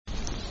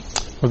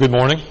Well, good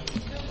morning.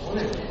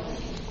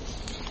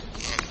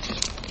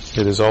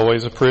 It is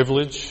always a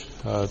privilege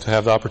to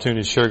have the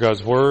opportunity to share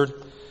God's Word,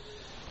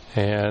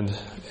 and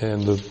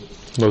the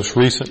most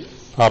recent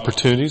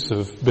opportunities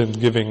have been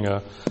giving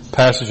a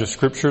passage of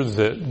Scripture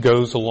that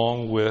goes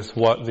along with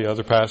what the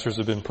other pastors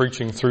have been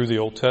preaching through the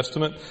Old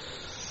Testament.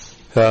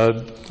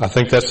 I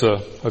think that's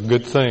a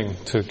good thing,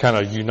 to kind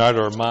of unite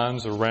our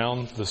minds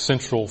around the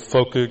central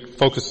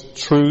focus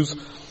truths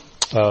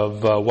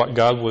of what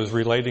God was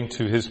relating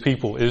to His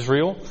people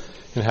Israel,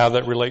 and how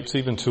that relates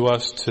even to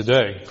us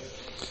today.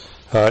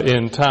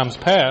 In times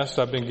past,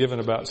 I've been given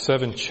about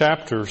 7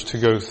 chapters to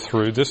go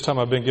through. This time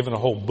I've been given a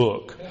whole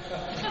book.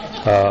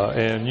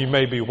 And you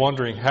may be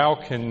wondering, how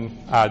can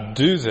I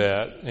do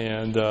that?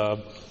 And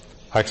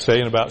I say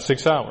in about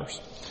 6 hours.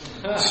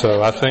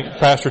 So I think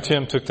Pastor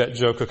Tim took that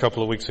joke a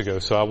couple of weeks ago,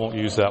 so I won't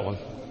use that one.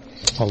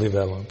 I'll leave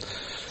that alone.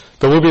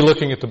 But we'll be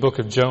looking at the book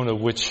of Jonah,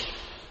 which,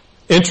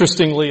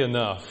 interestingly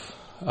enough,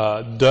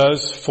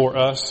 does for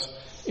us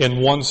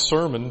in one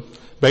sermon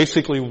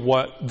basically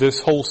what this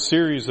whole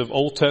series of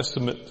Old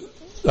Testament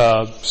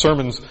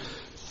sermons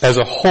as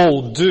a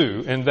whole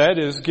do, and that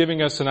is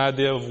giving us an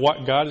idea of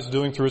what God is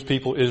doing through His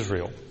people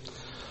Israel.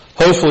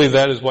 Hopefully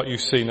that is what you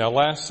see. Now,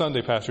 last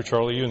Sunday, Pastor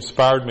Charlie, you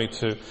inspired me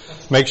to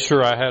make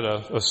sure I had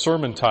a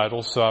sermon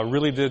title, so I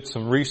really did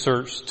some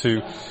research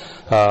to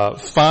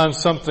find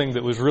something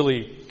that was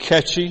really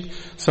catchy,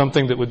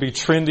 something that would be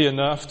trendy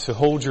enough to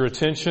hold your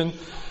attention.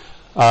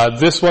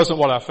 This wasn't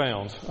what I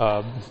found.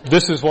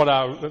 This is what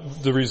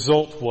the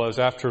result was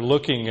after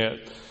looking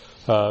at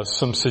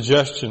some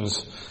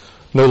suggestions,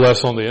 no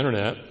less on the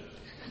internet.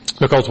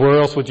 Because where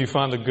else would you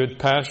find a good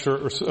pastor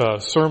or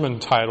sermon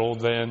title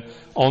than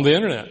on the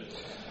internet?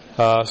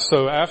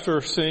 So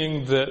after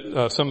seeing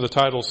that some of the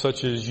titles,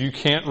 such as "You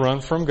Can't Run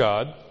from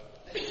God,"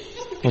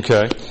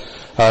 okay,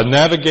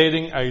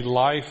 "Navigating a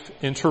Life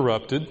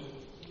Interrupted,"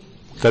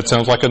 that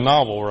sounds like a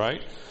novel,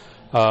 right?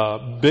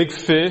 "Big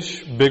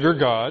Fish, Bigger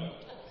God."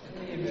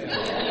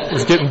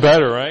 It's getting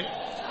better, right?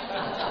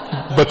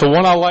 But the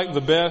one I liked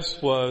the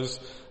best was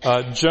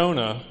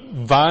Jonah,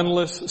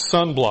 "Vineless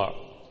Sunblock."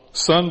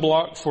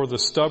 Sunblock for the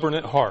stubborn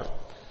at heart.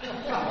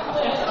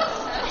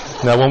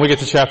 Now, when we get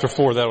to chapter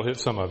 4, that'll hit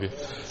some of you.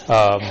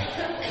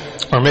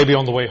 Or maybe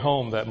on the way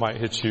home that might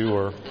hit you,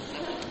 or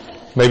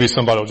maybe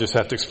somebody will just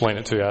have to explain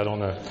it to you. I don't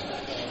know.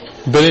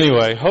 But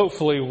anyway,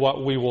 hopefully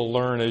what we will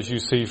learn, as you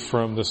see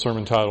from the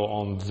sermon title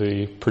on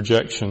the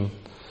projection,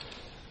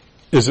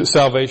 is that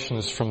salvation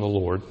is from the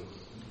Lord.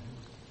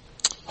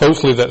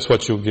 Hopefully that's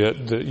what you'll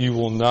get, that you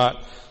will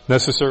not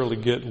necessarily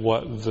get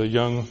what the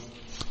young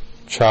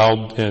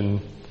child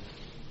in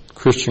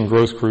Christian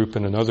growth group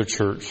in another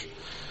church,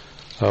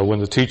 when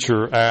the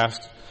teacher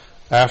asked,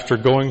 after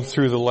going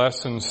through the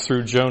lessons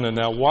through Jonah,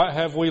 "Now what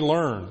have we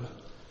learned?"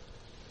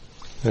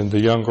 And the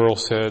young girl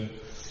said,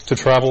 "To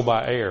travel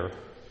by air."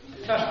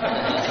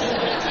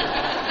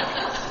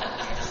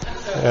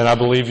 And I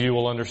believe you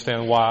will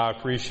understand why I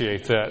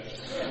appreciate that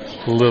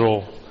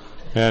little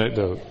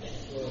anecdote.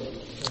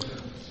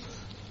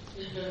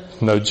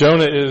 No,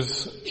 Jonah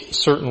is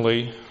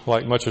certainly,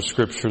 like much of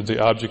Scripture, the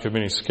object of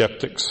many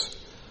skeptics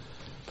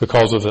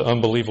because of the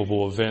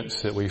unbelievable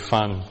events that we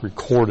find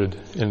recorded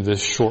in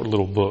this short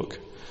little book.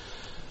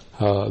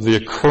 The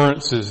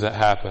occurrences that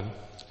happen.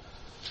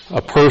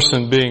 A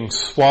person being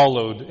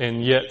swallowed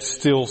and yet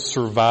still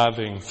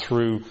surviving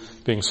through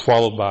being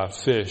swallowed by a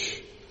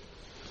fish.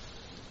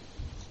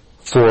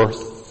 For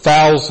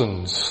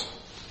thousands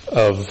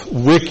of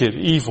wicked,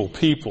 evil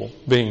people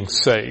being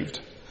saved.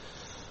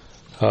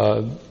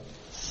 And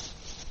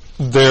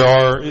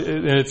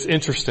it's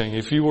interesting,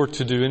 if you were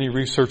to do any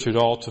research at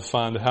all to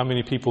find how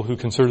many people who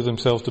consider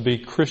themselves to be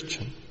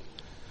Christian,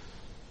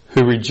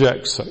 who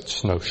reject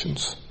such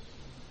notions.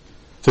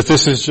 That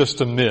this is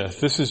just a myth.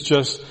 This is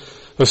just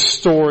a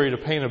story to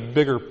paint a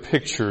bigger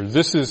picture.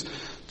 This is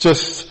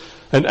just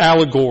an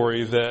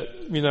allegory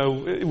that,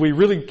 we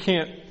really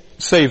can't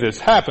say this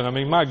happened. I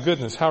mean, my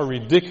goodness, how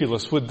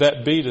ridiculous would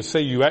that be to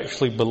say you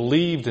actually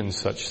believed in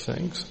such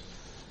things?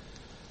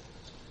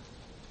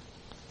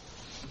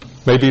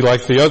 Maybe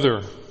like the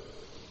other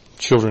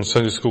children's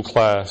Sunday school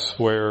class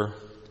where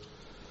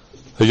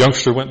a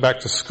youngster went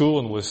back to school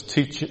and was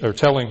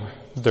telling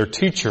their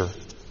teacher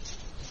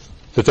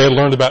that they had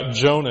learned about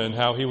Jonah and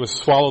how he was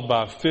swallowed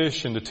by a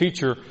fish, and the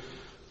teacher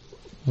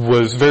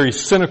was very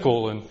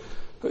cynical and,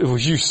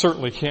 "You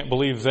certainly can't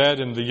believe that,"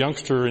 and the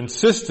youngster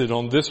insisted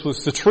on this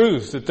was the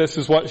truth, that this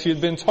is what she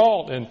had been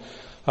taught, and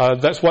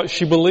that's what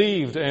she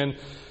believed. And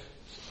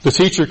the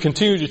teacher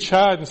continued to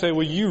chide and say,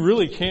 "Well, you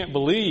really can't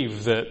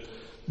believe that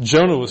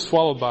Jonah was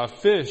swallowed by a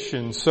fish."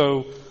 And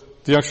so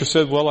the youngster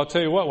said, "Well, I'll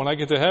tell you what, when I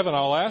get to heaven,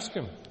 I'll ask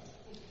him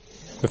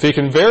if he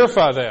can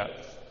verify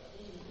that."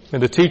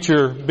 And the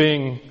teacher,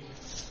 being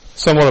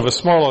somewhat of a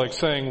smart aleck,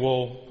 saying,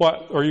 "Well,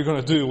 what are you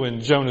going to do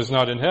when Jonah's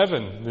not in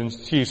heaven?" And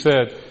she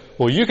said,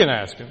 "Well, you can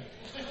ask him."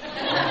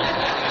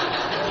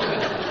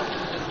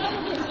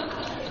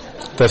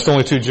 That's the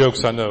only 2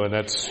 jokes I know, and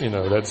that's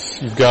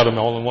you've got them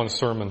all in one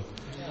sermon.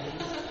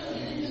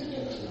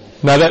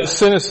 Now that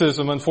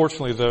cynicism,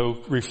 unfortunately,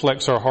 though,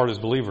 reflects our heart as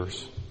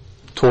believers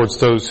towards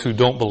those who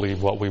don't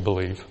believe what we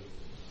believe.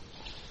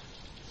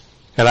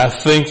 And I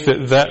think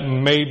that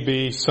may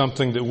be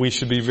something that we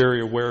should be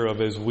very aware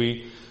of as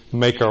we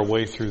make our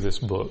way through this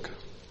book.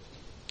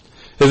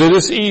 Is it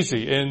is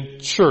easy,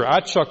 and sure,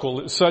 I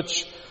chuckle at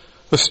such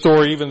a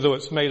story, even though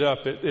it's made up.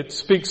 It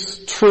speaks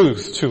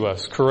truth to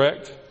us,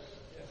 correct?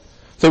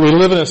 That we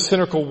live in a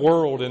cynical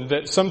world, and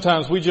that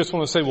sometimes we just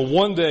want to say, well,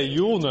 one day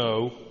you'll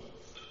know.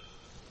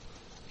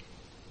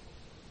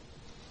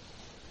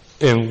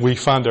 And we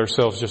find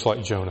ourselves just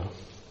like Jonah.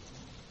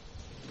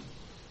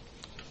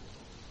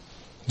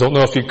 Don't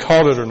know if you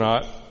caught it or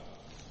not,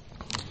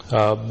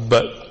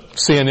 but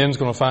CNN's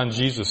going to find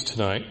Jesus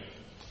tonight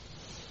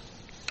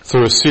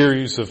through a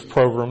series of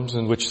programs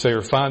in which they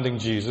are finding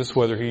Jesus,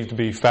 whether he to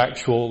be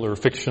factual or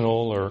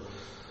fictional, or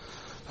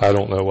I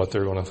don't know what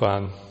they're going to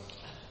find.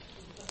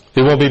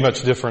 It won't be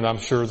much different, I'm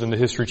sure, than the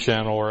History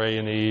Channel or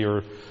A&E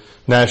or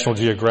National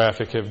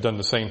Geographic have done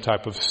the same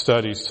type of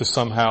studies to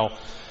somehow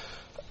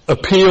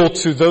appeal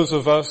to those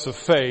of us of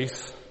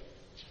faith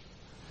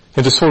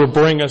and to sort of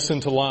bring us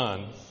into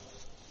line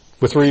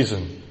with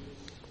reason.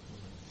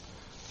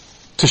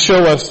 To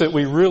show us that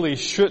we really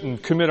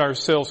shouldn't commit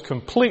ourselves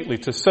completely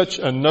to such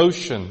a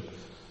notion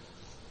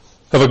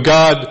of a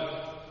God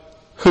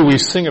who we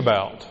sing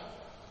about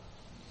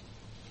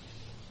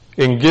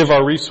and give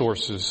our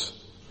resources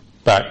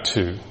back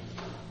to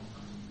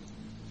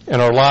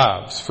and our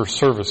lives for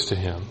service to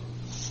Him.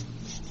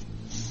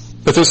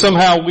 But that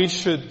somehow we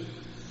should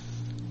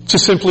to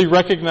simply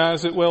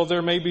recognize that, well,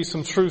 there may be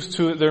some truth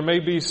to it. There may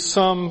be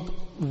some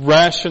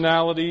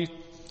rationality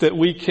that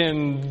we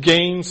can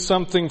gain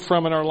something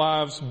from in our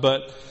lives,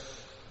 but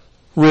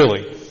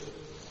really,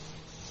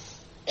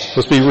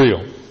 let's be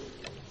real.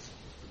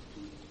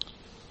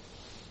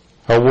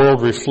 Our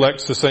world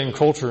reflects the same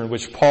culture in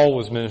which Paul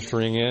was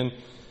ministering in,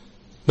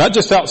 not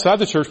just outside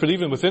the church, but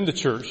even within the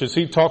church, as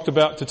he talked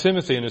about to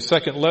Timothy in his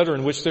second letter,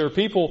 in which there are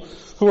people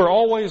who are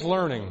always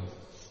learning,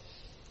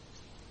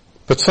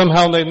 but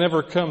somehow they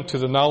never come to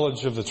the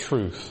knowledge of the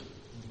truth.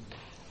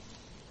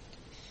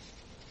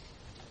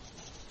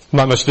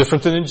 Not much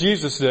different than in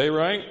Jesus' day,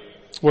 right?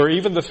 Where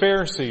even the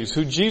Pharisees,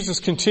 who Jesus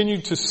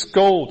continued to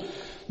scold,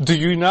 do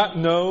you not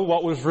know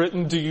what was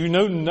written? Do you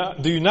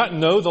not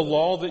know the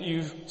law that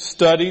you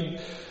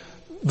studied?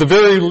 The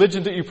very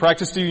religion that you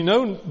practice? Do you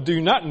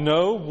not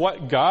know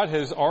what God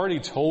has already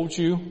told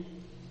you?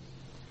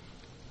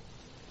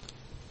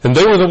 And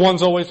they were the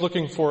ones always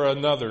looking for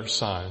another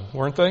sign,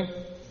 weren't they?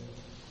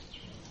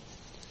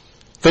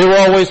 They were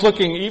always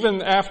looking,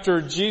 even after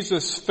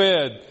Jesus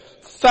fed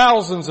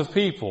thousands of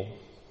people.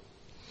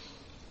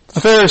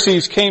 The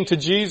Pharisees came to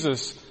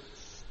Jesus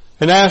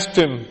and asked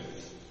Him,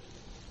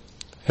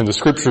 and the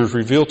Scriptures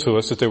reveal to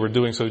us that they were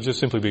doing so just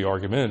simply be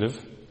argumentative.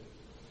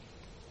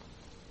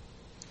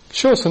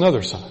 Show us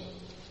another sign.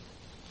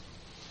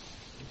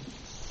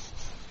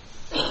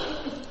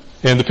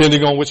 And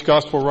depending on which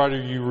gospel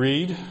writer you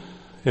read,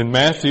 in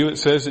Matthew it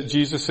says that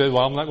Jesus said,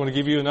 well, I'm not going to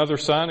give you another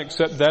sign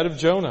except that of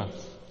Jonah.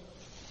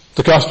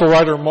 The gospel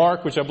writer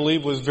Mark, which I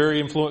believe was very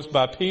influenced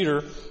by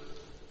Peter,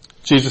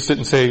 Jesus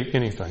didn't say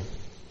anything.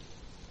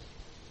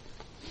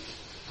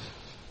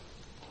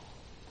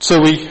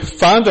 So we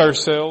find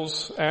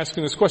ourselves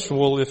asking this question,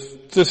 well,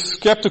 if this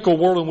skeptical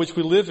world in which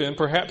we live in,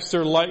 perhaps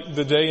they're like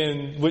the day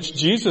in which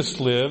Jesus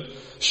lived,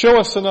 show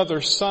us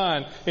another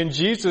sign. And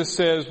Jesus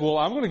says, well,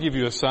 I'm going to give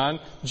you a sign,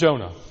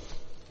 Jonah.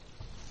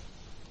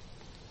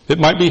 It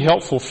might be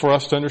helpful for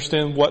us to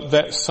understand what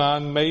that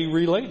sign may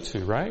relate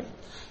to, right?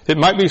 It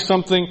might be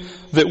something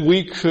that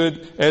we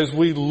could, as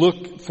we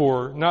look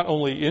for not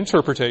only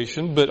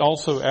interpretation, but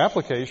also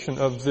application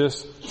of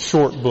this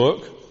short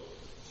book,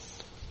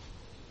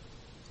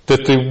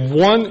 that the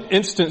one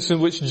instance in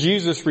which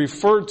Jesus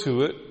referred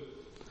to it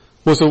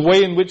was a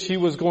way in which He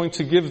was going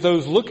to give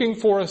those looking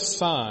for a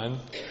sign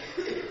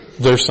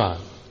their sign.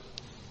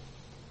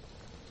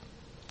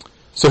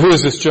 So who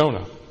is this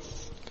Jonah?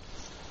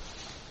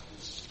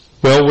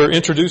 Well, we're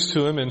introduced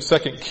to him in 2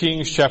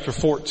 Kings chapter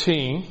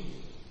 14.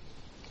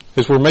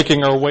 As we're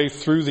making our way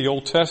through the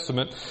Old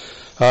Testament,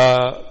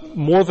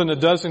 more than a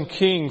dozen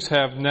kings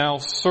have now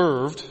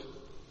served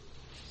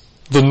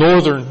the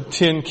northern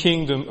 10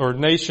 kingdom or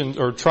nations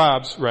or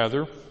tribes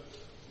rather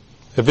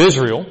of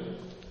Israel.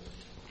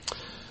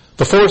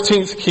 The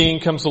 14th king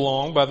comes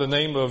along by the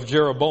name of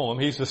Jeroboam.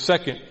 He's the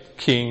second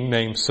king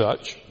named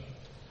such.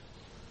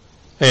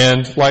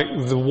 And like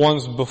the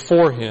ones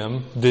before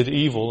him, did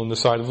evil in the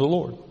sight of the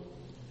Lord.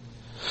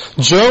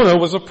 Jonah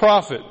was a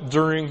prophet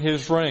during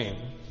his reign.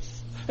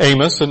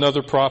 Amos,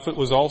 another prophet,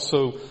 was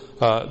also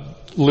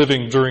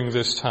living during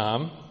this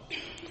time.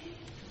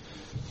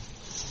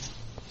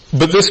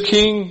 But this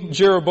king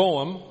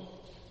Jeroboam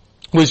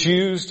was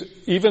used,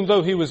 even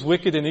though he was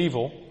wicked and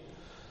evil,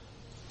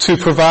 to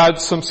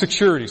provide some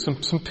security, some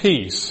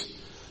peace.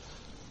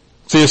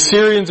 The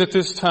Assyrians at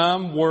this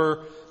time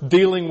were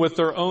dealing with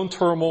their own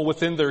turmoil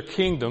within their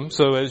kingdom.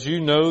 So as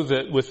you know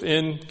that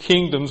within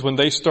kingdoms, when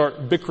they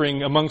start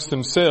bickering amongst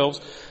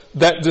themselves,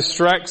 that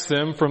distracts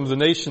them from the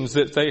nations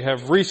that they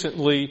have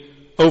recently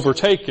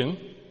overtaken,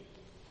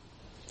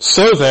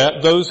 so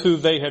that those who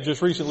they have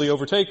just recently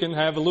overtaken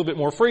have a little bit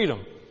more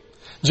freedom.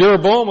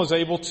 Jeroboam was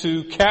able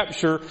to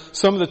capture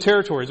some of the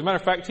territory. As a matter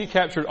of fact, he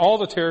captured all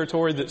the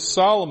territory that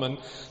Solomon,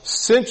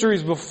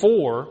 centuries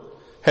before,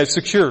 had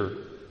secured.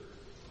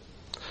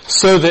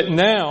 So that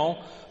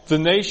now the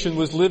nation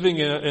was living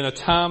in a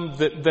time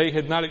that they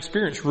had not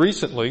experienced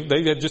recently.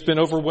 They had just been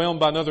overwhelmed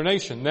by another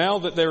nation. Now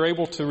that they're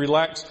able to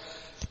relax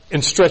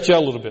and stretch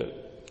out a little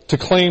bit, to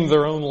claim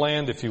their own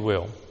land, if you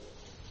will.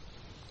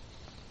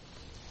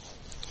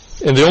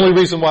 And the only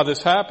reason why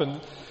this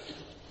happened,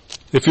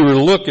 if you were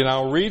to look, and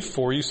I'll read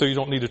for you so you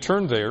don't need to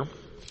turn there,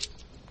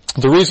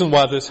 the reason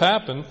why this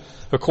happened,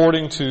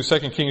 according to 2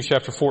 Kings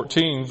chapter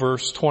 14,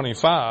 verse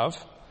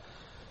 25,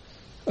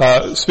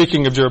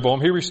 speaking of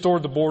Jeroboam, he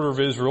restored the border of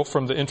Israel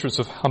from the entrance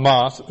of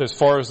Hamath as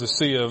far as the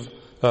sea of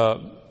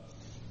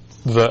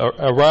the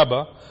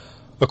Arabah,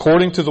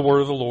 according to the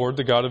word of the Lord,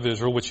 the God of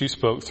Israel, which he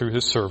spoke through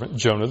his servant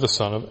Jonah, the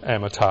son of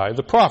Amittai,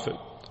 the prophet.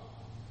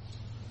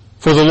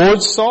 For the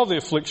Lord saw the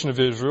affliction of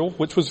Israel,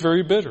 which was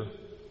very bitter.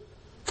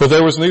 For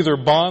there was neither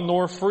bond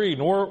nor free,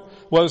 nor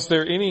was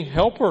there any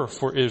helper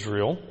for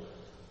Israel.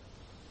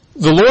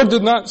 The Lord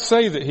did not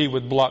say that he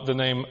would blot the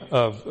name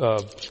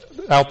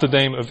out the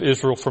name of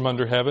Israel from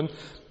under heaven,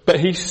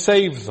 but he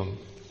saved them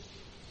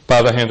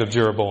by the hand of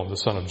Jeroboam, the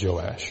son of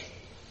Joash.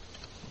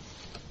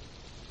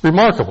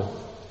 Remarkable.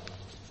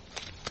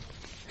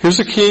 Here's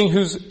a king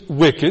who's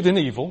wicked and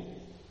evil.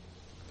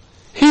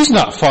 He's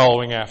not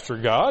following after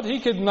God. He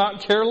could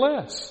not care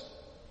less.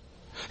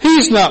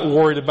 He's not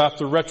worried about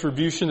the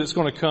retribution that's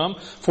going to come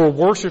for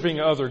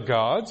worshiping other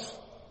gods.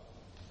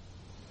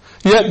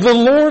 Yet the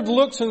Lord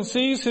looks and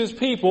sees his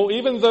people,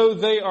 even though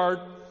they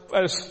are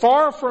as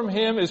far from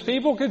him as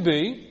people could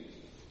be,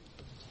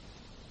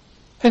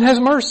 and has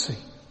mercy.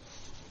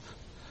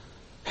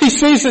 He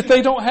sees that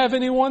they don't have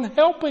anyone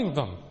helping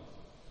them.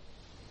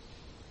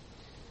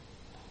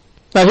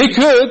 Now he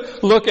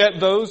could look at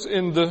those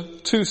in the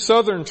two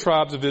southern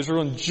tribes of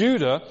Israel and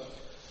Judah.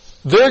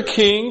 Their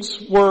kings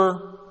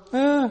were,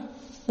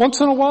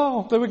 once in a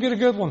while they would get a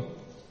good one.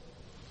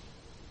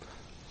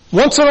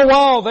 Once in a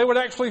while they would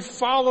actually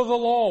follow the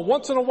law.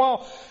 Once in a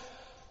while.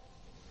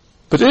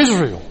 But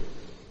Israel,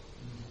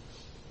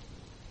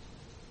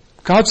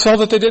 God saw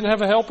that they didn't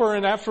have a helper,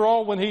 and after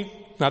all,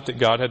 not that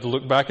God had to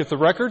look back at the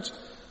records,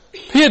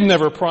 he had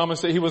never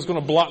promised that he was going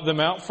to blot them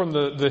out from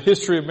the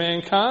history of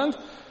mankind.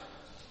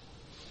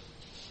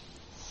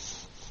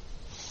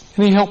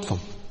 And he helped them.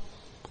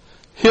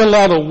 He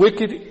allowed a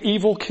wicked,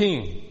 evil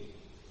king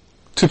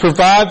to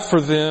provide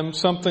for them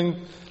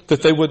something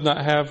that they would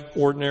not have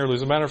ordinarily.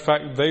 As a matter of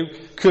fact, they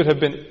could have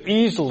been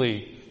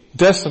easily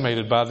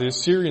decimated by the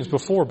Assyrians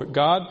before, but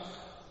God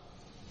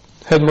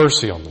had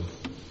mercy on them.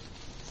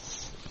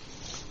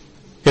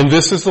 And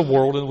this is the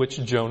world in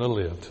which Jonah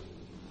lived.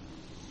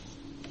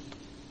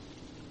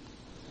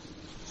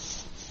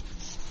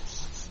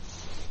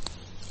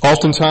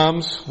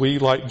 Oftentimes, we,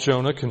 like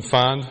Jonah, can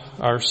find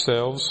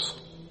ourselves,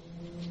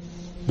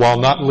 while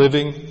not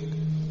living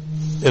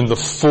in the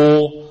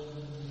full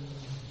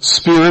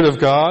Spirit of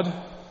God,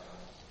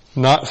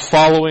 not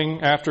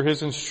following after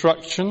his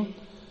instruction,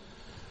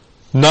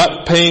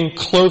 not paying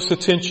close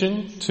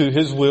attention to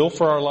his will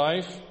for our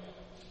life,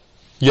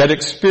 yet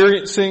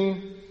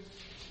experiencing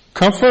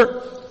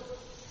comfort,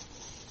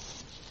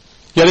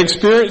 yet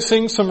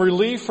experiencing some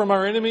relief from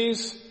our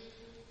enemies,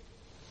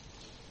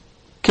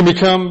 can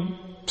become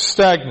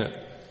stagnant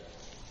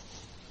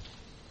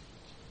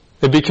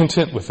and be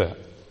content with that.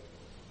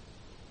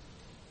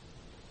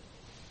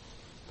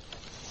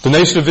 The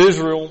nation of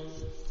Israel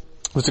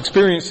was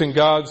experiencing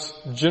God's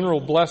general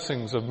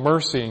blessings of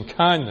mercy and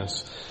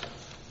kindness,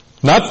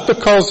 not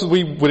because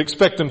we would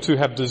expect them to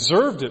have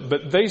deserved it,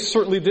 but they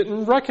certainly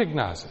didn't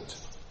recognize it.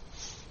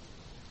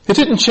 It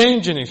didn't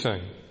change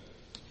anything.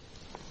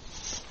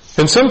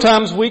 And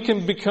sometimes we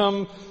can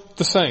become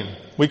the same.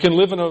 We can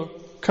live in a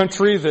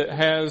country that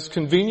has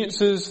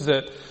conveniences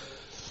that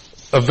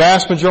a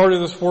vast majority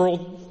of this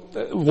world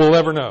will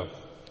ever know.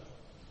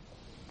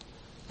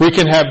 We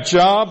can have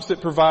jobs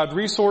that provide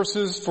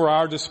resources for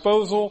our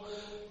disposal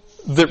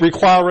that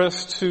require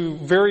us to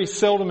very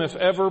seldom, if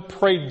ever,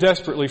 pray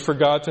desperately for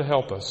God to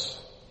help us.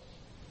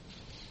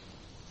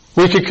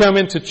 We could come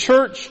into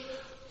church,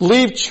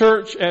 leave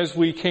church as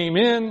we came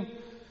in,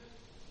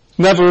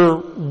 never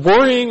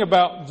worrying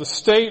about the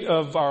state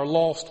of our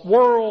lost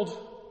world,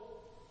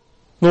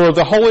 nor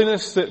the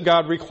holiness that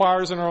God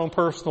requires in our own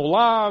personal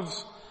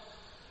lives.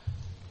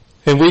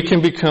 And we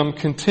can become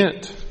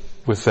content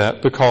with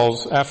that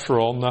because, after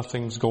all,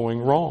 nothing's going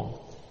wrong.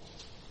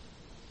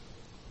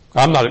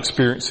 I'm not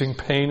experiencing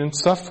pain and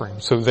suffering,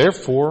 so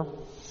therefore,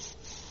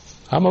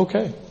 I'm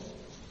okay.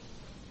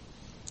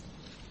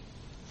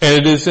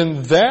 And it is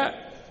in that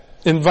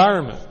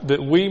environment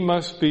that we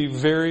must be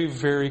very,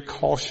 very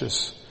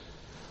cautious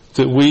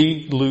that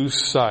we lose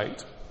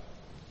sight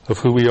of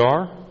who we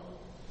are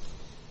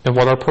and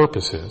what our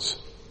purpose is.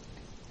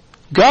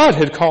 God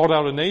had called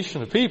out a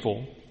nation of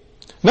people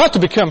Not to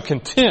become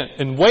content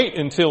and wait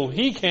until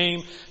He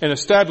came and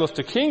established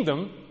a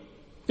kingdom,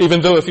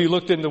 even though if you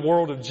looked in the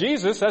world of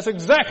Jesus, that's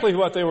exactly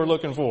what they were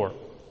looking for.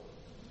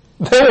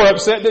 They were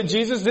upset that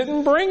Jesus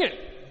didn't bring it.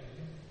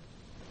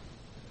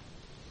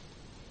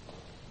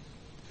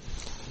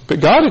 But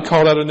God had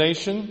called out a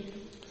nation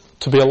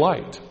to be a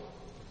light.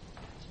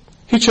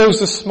 He chose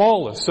the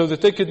smallest so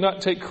that they could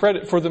not take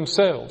credit for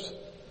themselves.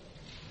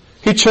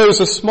 He chose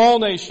a small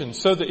nation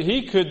so that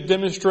He could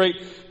demonstrate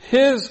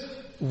His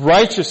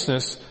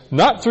righteousness,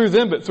 not through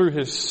them, but through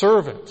His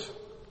servant.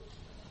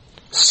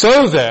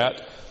 So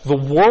that the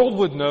world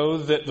would know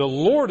that the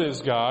Lord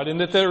is God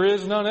and that there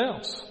is none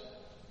else.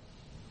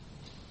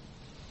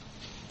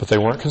 But they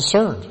weren't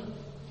concerned.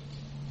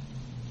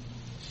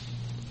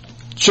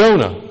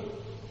 Jonah,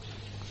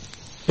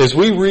 as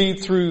we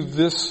read through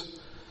this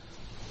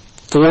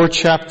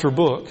 4-chapter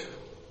book,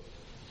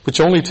 which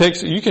only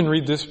takes, you can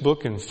read this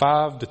book in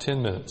 5 to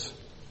 10 minutes.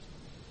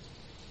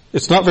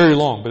 It's not very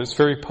long, but it's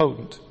very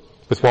potent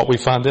with what we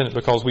find in it,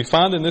 because we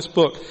find in this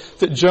book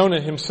that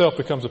Jonah himself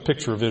becomes a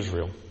picture of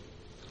Israel.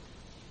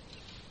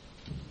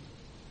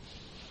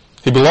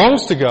 He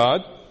belongs to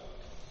God,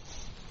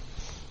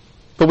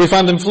 but we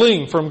find him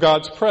fleeing from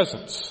God's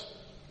presence.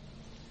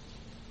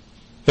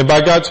 And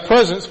by God's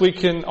presence, we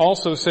can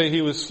also say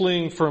he was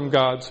fleeing from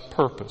God's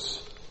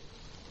purpose.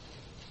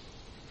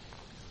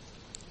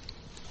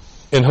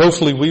 And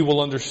hopefully we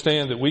will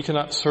understand that we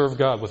cannot serve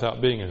God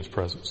without being in His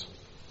presence.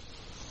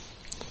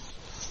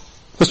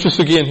 Let's just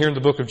begin here in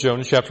the book of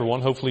Jonah, chapter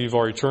 1. Hopefully you've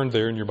already turned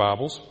there in your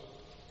Bibles.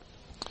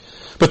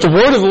 But the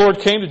word of the Lord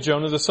came to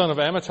Jonah, the son of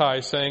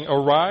Amittai, saying,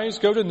 "Arise,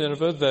 go to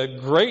Nineveh, the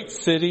great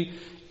city,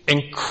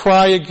 and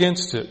cry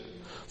against it,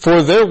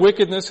 for their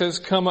wickedness has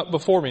come up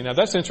before me." Now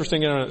that's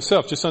interesting in and of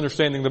itself, just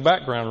understanding the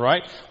background,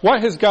 right?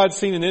 What has God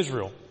seen in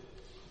Israel?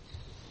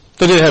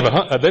 They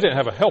didn't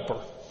have a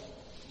helper.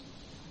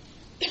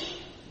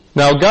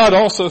 Now God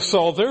also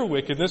saw their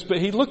wickedness, but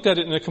He looked at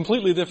it in a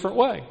completely different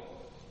way.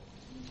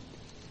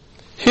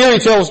 Here He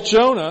tells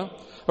Jonah,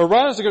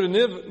 "Arise to go to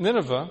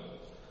Nineveh,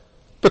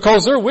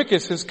 because their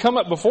wickedness has come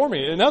up before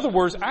me." In other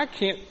words, I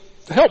can't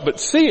help but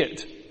see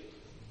it.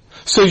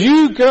 So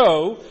you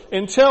go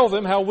and tell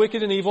them how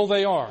wicked and evil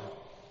they are.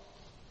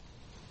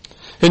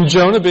 And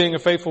Jonah, being a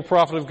faithful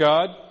prophet of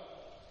God,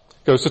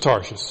 goes to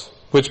Tarshish.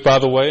 Which, by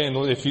the way, and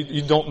if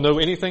you don't know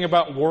anything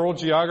about world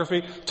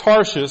geography,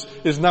 Tarshish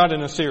is not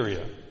in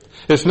Assyria.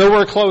 It's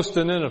nowhere close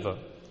to Nineveh.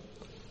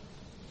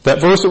 That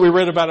verse that we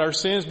read about our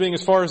sins being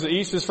as far as the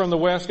east is from the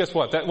west, guess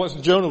what? That was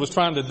Jonah was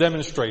trying to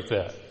demonstrate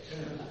that.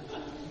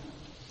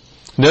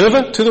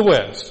 Nineveh to the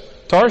west.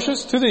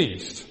 Tarshish to the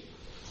east.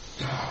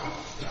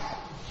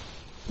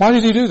 Why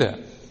did he do that?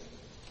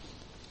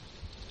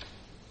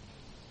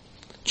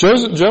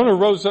 Jonah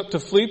rose up to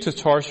flee to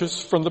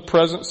Tarshish from the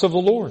presence of the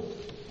Lord.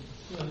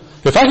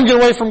 If I can get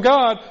away from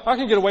God, I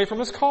can get away from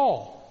His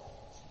call.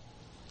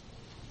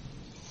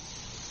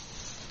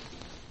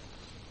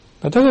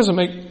 Now that doesn't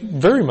make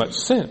very much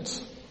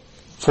sense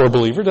for a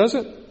believer, does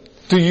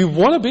it? Do you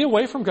want to be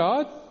away from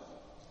God?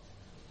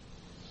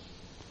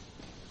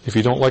 If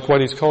you don't like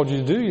what He's called you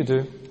to do, you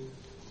do.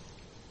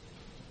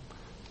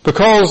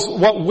 Because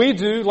what we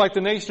do, like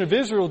the nation of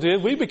Israel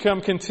did, we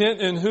become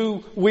content in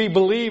who we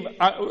believe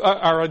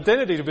our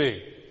identity to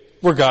be.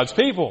 We're God's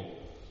people.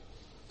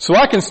 So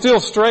I can still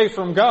stray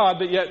from God,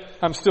 but yet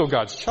I'm still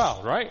God's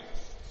child, right?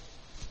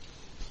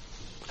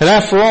 And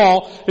after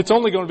all, it's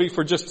only going to be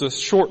for just a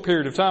short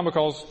period of time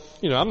because,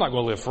 I'm not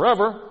going to live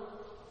forever.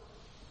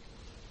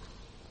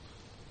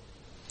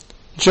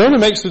 Jonah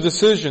makes the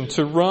decision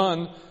to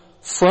run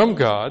from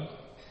God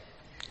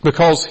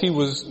because he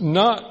was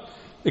not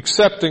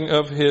accepting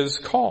of His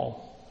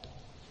call.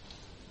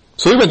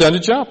 So he went down to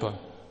Joppa.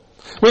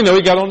 We know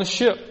he got on a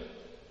ship.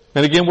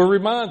 And again, we're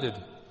reminded.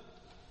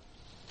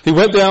 He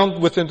went down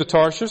with him to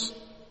Tarshish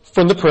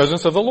from the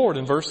presence of the Lord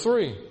in verse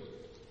 3.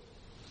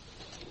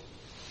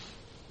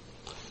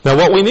 Now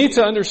what we need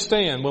to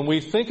understand when we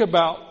think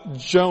about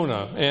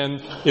Jonah,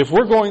 and if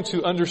we're going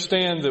to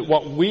understand that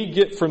what we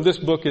get from this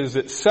book is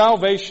that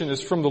salvation is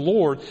from the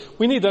Lord,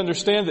 we need to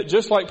understand that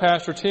just like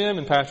Pastor Tim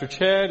and Pastor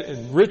Chad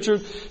and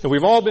Richard, and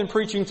we've all been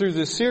preaching through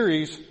this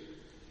series,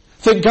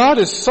 that God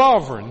is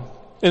sovereign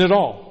in it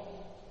all.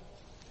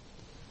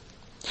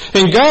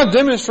 And God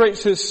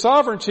demonstrates His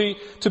sovereignty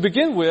to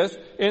begin with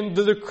in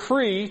the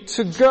decree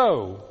to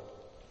go.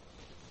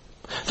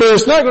 There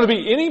is not going to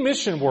be any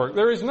mission work.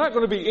 There is not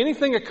going to be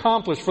anything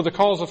accomplished for the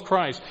cause of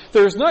Christ.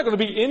 There is not going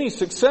to be any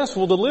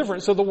successful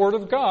deliverance of the Word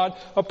of God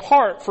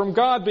apart from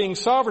God being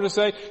sovereign to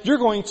say, you're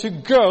going to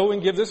go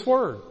and give this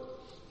Word.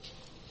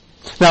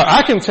 Now,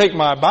 I can take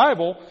my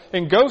Bible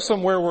and go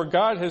somewhere where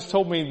God has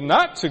told me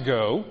not to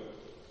go,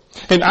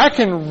 and I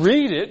can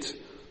read it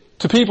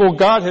to people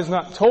God has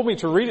not told me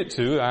to read it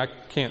to. I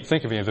can't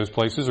think of any of those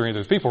places or any of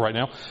those people right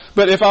now.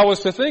 But if I was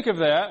to think of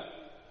that,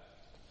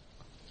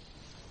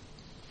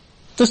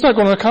 that's not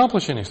going to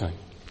accomplish anything.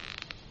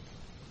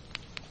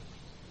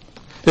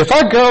 If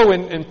I go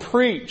and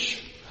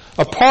preach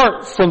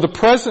apart from the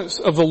presence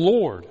of the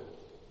Lord,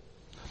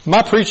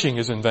 my preaching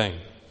is in vain.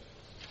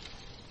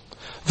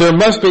 There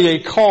must be a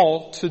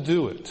call to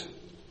do it.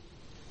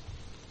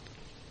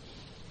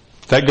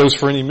 That goes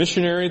for any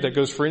missionary. That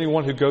goes for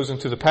anyone who goes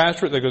into the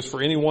pastorate. That goes for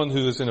anyone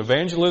who is in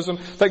evangelism.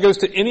 That goes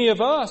to any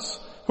of us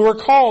who are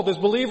called as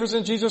believers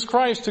in Jesus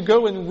Christ to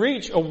go and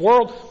reach a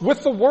world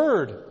with the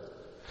Word.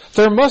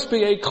 There must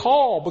be a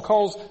call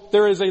because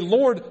there is a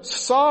Lord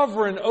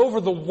sovereign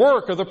over the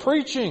work of the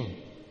preaching.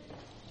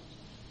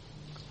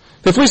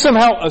 If we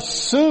somehow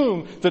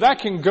assume that I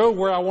can go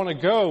where I want to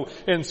go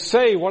and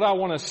say what I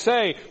want to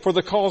say for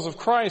the cause of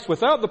Christ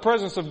without the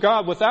presence of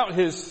God, without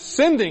His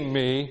sending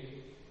me,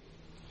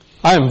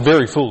 I am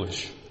very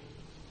foolish.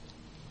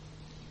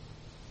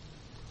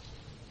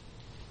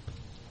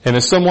 And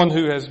as someone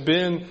who has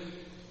been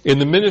in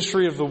the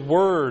ministry of the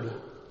Word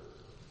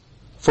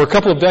for a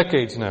couple of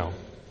decades now,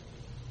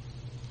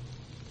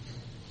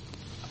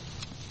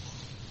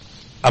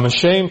 I'm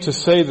ashamed to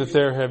say that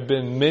there have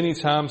been many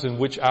times in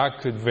which I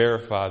could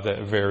verify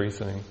that very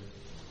thing.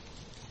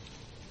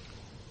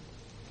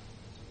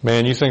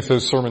 Man, you think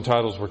those sermon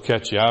titles were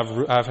catchy.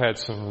 I've had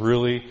some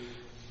really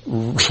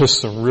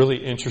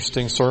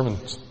interesting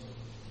sermons.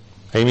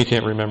 Amy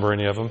can't remember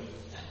any of them.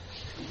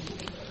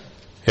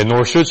 And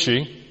nor should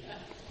she.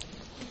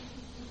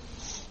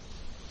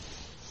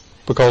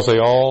 Because they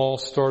all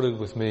started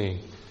with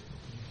me.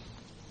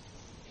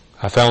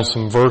 I found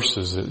some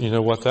verses that, you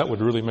know what, that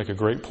would really make a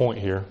great point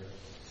here.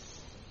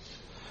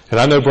 And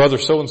I know brother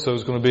so-and-so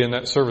is going to be in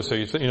that service, so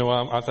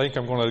I think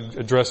I'm going to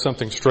address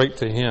something straight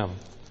to him.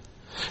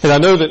 And I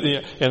know that,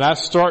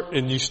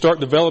 you start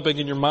developing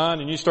in your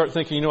mind and you start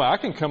thinking, I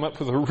can come up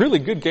with a really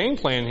good game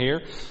plan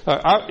here.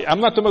 I'm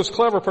not the most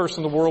clever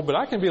person in the world, but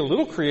I can be a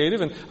little creative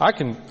and I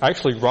can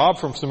actually rob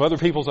from some other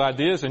people's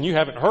ideas and you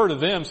haven't heard of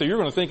them, so you're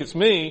going to think it's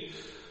me.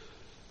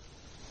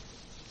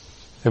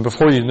 And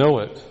before you know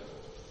it,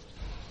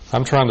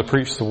 I'm trying to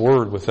preach the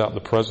Word without the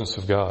presence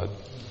of God.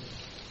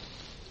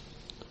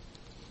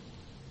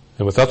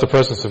 And without the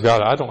presence of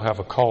God, I don't have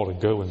a call to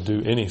go and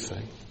do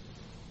anything.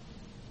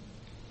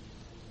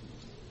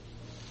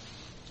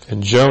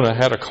 And Jonah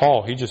had a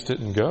call. He just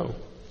didn't go.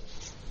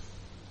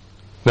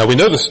 Now we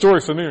know the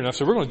story familiar enough,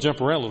 so we're going to jump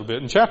around a little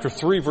bit. In chapter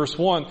 3, verse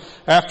 1,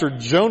 after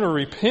Jonah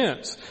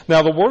repents,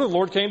 now the word of the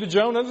Lord came to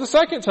Jonah the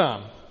second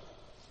time.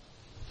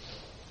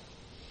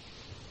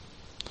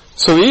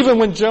 So even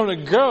when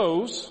Jonah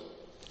goes,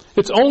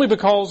 it's only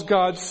because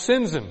God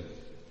sends him.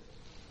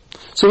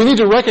 So we need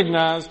to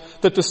recognize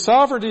that the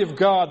sovereignty of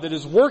God that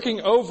is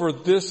working over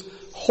this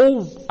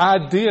whole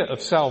idea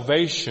of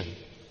salvation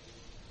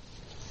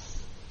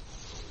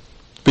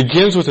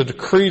begins with a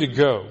decree to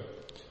go.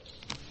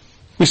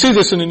 We see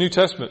this in the New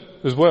Testament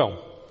as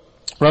well.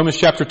 Romans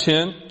chapter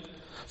 10,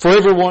 for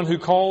everyone who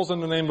calls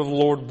on the name of the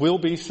Lord will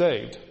be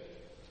saved.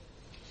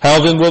 How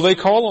then will they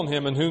call on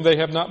Him in whom they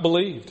have not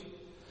believed?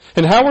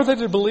 And how are they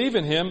to believe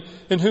in Him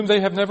in whom they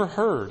have never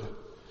heard?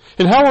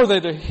 And how are they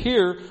to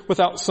hear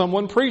without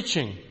someone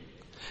preaching?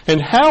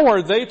 And how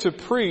are they to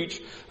preach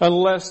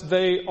unless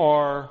they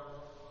are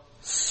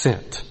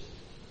sent?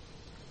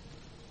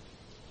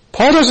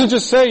 Paul doesn't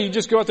just say you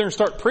just go out there and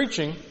start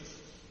preaching.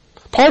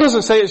 Paul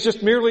doesn't say it's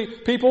just merely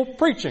people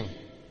preaching.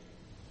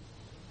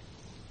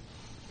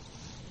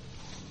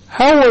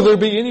 How will there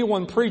be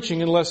anyone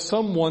preaching unless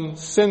someone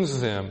sends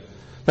them?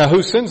 Now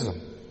who sends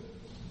them?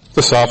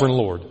 The sovereign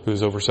Lord who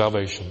is over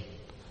salvation.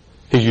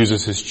 He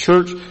uses His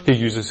church, He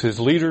uses His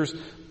leaders,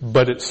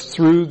 but it's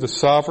through the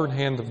sovereign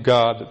hand of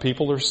God that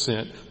people are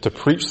sent to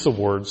preach the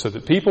Word so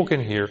that people can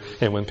hear.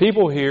 And when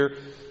people hear,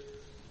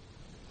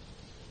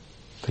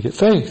 they get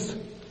faith.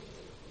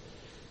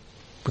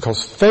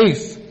 Because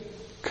faith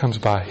comes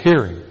by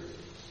hearing,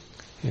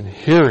 and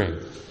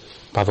hearing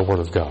by the Word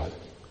of God.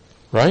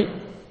 Right?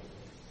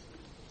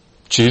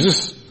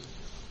 Jesus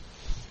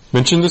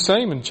mentioned the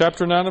same in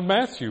chapter 9 of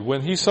Matthew.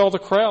 When He saw the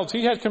crowds,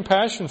 He had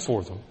compassion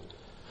for them,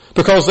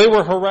 because they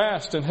were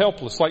harassed and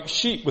helpless like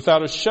sheep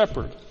without a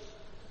shepherd.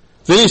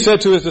 Then He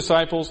said to His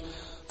disciples,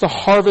 the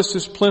harvest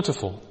is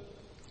plentiful,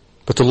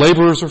 but the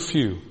laborers are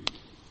few.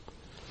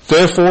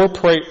 Therefore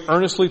pray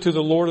earnestly to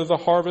the Lord of the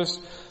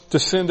harvest to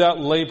send out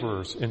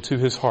laborers into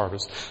His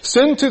harvest.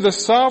 Send to the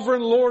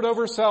sovereign Lord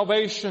over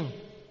salvation.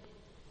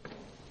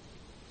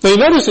 Now you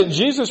notice that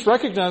Jesus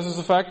recognizes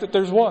the fact that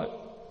there's what?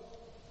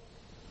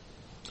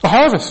 A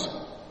harvest.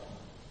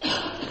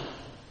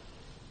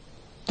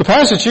 The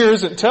passage here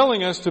isn't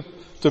telling us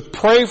to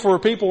pray for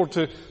people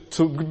to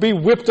be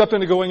whipped up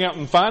into going out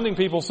and finding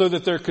people so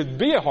that there could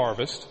be a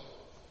harvest.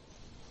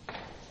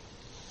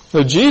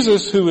 Now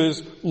Jesus, who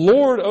is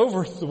Lord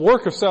over the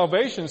work of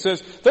salvation,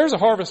 says there's a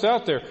harvest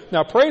out there.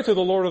 Now pray to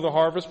the Lord of the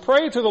harvest.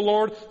 Pray to the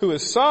Lord who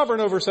is sovereign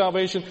over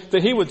salvation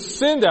that He would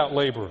send out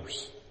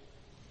laborers.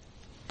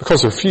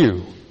 Because they're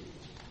few.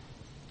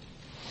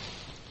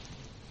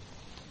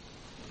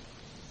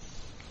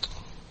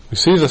 We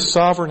see the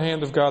sovereign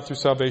hand of God through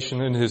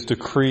salvation in His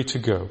decree to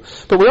go.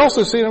 But we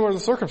also see it under the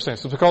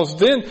circumstances, because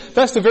then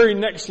that's the very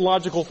next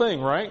logical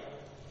thing, right?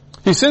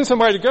 He sends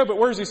somebody to go, but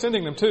where is He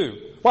sending them to?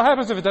 What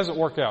happens if it doesn't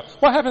work out?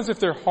 What happens if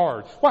they're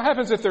hard? What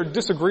happens if they're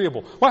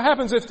disagreeable? What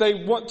happens if they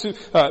want to,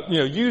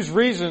 use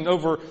reason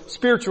over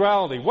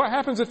spirituality? What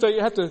happens if they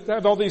have to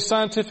have all these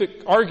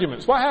scientific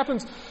arguments? What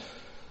happens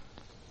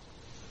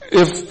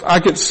if I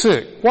get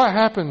sick? What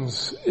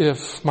happens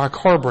if my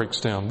car breaks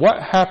down?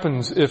 What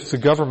happens if the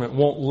government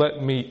won't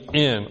let me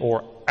in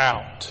or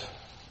out?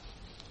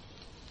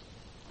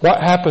 What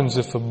happens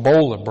if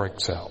Ebola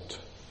breaks out?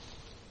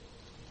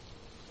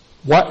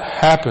 What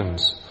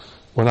happens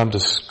when I'm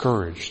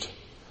discouraged?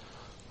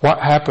 What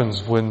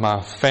happens when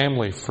my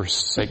family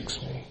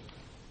forsakes me?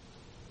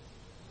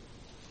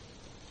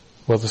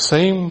 Well, the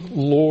same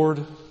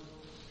Lord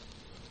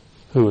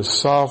who is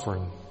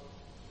sovereign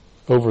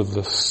over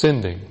the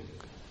sending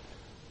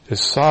is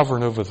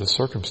sovereign over the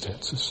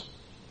circumstances.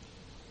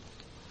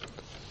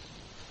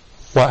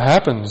 What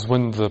happens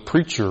when the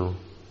preacher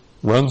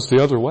runs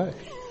the other way?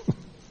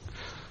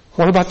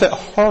 What about that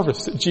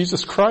harvest that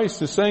Jesus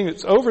Christ is saying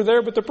it's over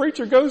there, but the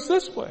preacher goes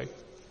this way?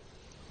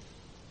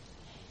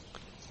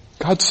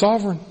 God's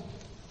sovereign.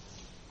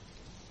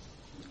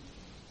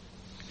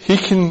 He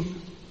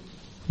can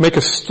make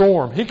a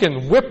storm. He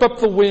can whip up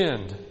the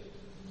wind.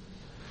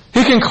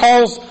 He can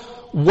cause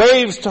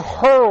waves to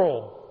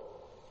hurl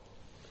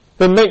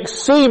and make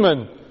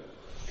seamen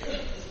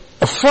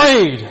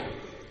afraid.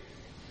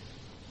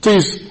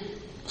 These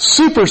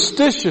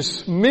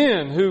superstitious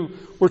men who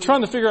were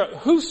trying to figure out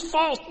whose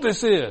fault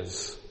this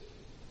is.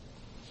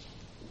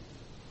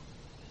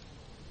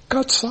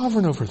 God's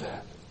sovereign over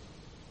that.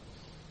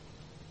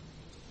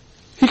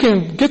 He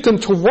can get them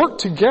to work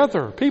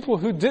together, people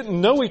who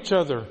didn't know each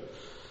other,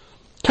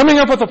 coming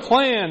up with a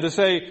plan to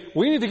say,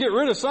 we need to get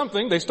rid of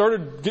something. They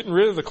started getting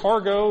rid of the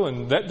cargo,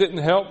 and that didn't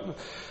help.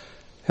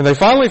 And they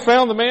finally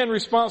found the man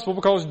responsible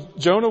because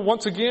Jonah,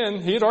 once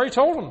again, he had already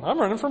told them, I'm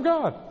running from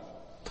God.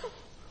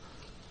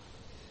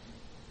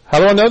 How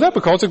do I know that?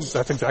 Because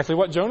that's exactly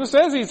what Jonah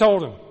says he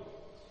told him.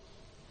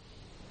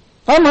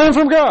 I'm running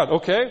from God.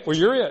 Okay, well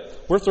you're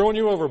it. We're throwing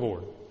you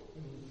overboard.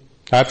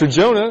 After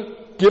Jonah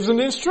gives them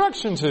the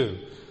instruction to.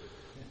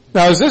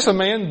 Now is this a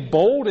man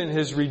bold in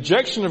his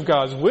rejection of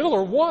God's will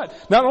or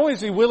what? Not only is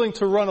he willing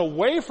to run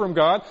away from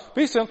God, but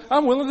he's saying,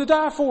 I'm willing to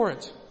die for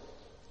it.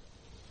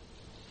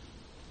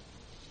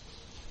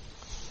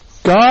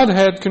 God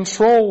had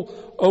control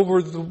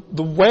over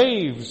the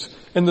waves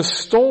and the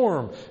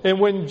storm. And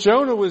when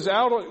Jonah was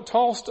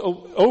tossed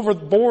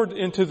overboard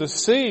into the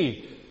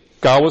sea,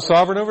 God was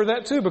sovereign over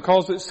that too,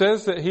 because it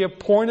says that He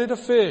appointed a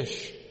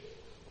fish.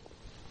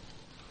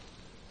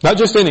 Not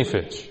just any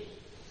fish.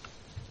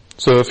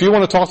 So if you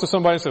want to talk to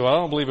somebody and say, well, I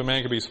don't believe a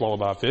man can be swallowed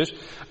by a fish,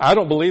 I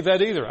don't believe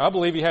that either. I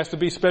believe he has to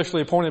be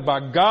specially appointed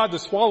by God to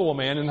swallow a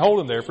man and hold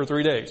him there for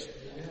 3 days.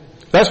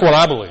 That's what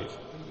I believe.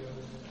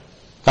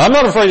 I'm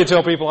not afraid to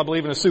tell people I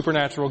believe in a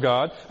supernatural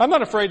God. I'm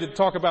not afraid to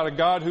talk about a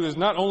God who is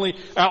not only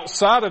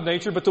outside of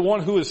nature, but the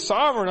one who is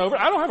sovereign over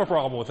it. I don't have a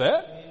problem with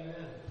that. Amen.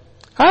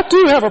 I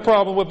do have a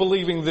problem with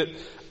believing that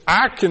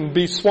I can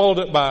be swallowed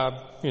up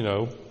by,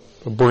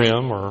 a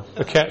brim or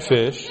a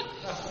catfish.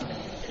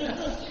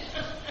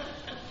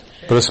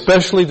 But a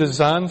specially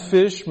designed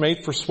fish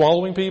made for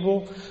swallowing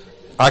people,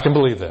 I can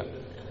believe that.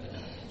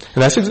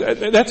 And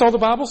that's all the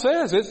Bible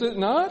says, is it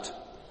not?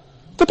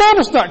 The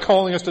Bible's not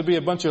calling us to be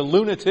a bunch of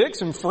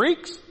lunatics and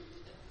freaks.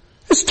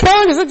 It's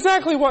telling us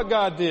exactly what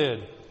God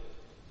did.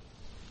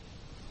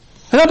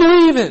 And I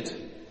believe it.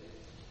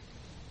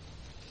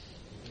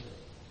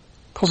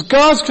 Because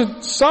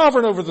God's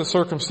sovereign over the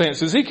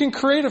circumstances. He can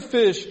create a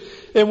fish.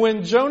 And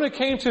when Jonah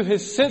came to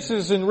his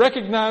senses and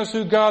recognized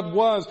who God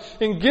was,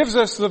 and gives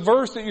us the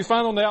verse that you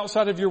find on the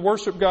outside of your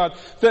worship God,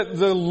 that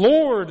the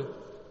Lord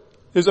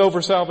is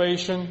over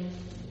salvation,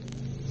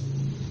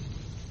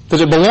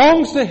 that it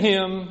belongs to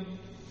Him,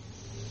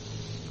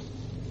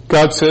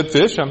 God said,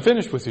 fish, I'm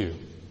finished with you.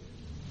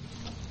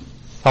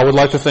 I would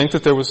like to think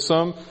that there was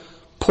some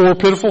poor,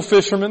 pitiful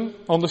fisherman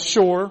on the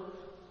shore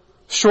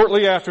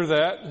shortly after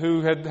that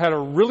who had had a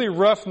really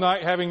rough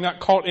night having not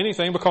caught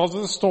anything because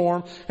of the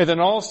storm, and then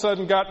all of a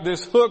sudden got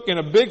this hook in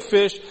a big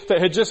fish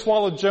that had just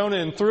swallowed Jonah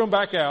and threw him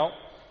back out.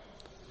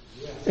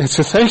 And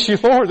so thank you,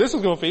 Lord, this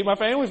is going to feed my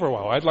family for a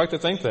while. I'd like to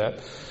think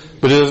that.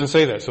 But it doesn't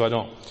say that, so I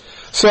don't.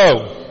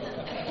 So,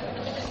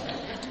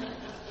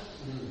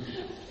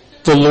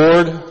 the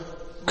Lord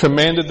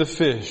commanded the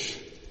fish.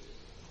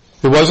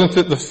 It wasn't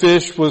that the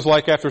fish was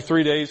like after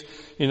 3 days,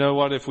 you know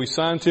what, if we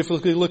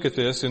scientifically look at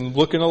this and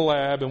look in a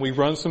lab and we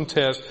run some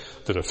tests,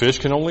 that a fish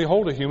can only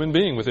hold a human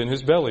being within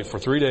his belly for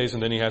 3 days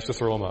and then he has to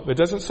throw him up. It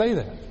doesn't say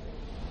that.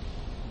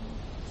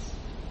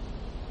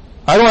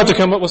 I don't have to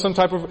come up with some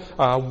type of,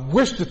 I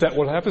wish that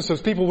would happen so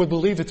people would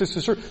believe that this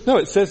is true. No,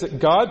 it says that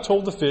God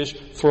told the fish,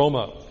 throw him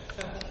up.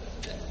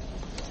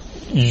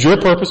 Your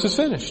purpose is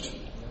finished.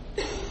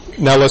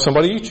 Now let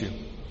somebody eat you.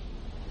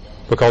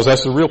 Because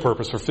that's the real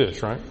purpose for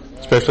fish, right?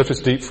 Especially if it's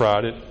deep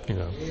fried,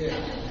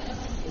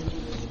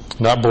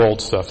 not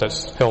broiled stuff.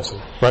 That's healthy.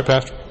 Right,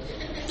 Pastor?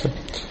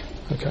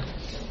 Okay.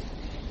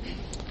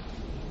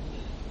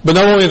 But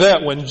not only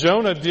that, when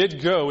Jonah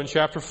did go in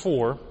chapter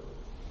 4,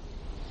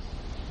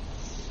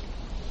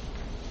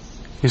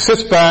 He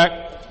sits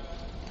back.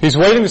 He's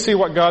waiting to see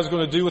what God's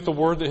going to do with the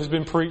word that has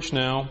been preached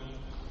now.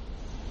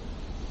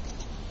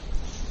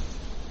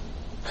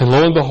 And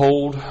lo and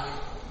behold,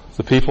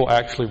 the people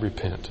actually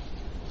repent.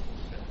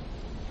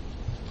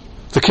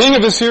 The king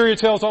of Assyria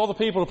tells all the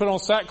people to put on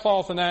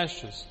sackcloth and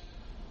ashes.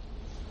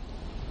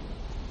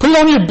 Put it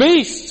on your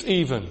beasts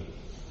even.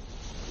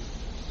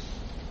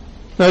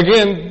 Now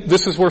again,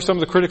 this is where some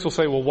of the critics will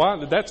say, well,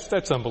 why?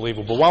 That's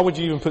unbelievable. Why would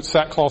you even put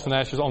sackcloth and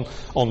ashes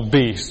on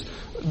beasts?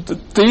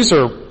 These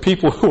are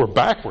people who are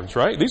backwards,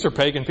 right? These are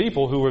pagan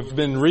people who have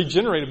been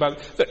regenerated by,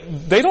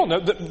 they don't know,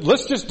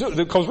 let's just do it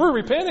because we're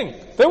repenting.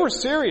 They were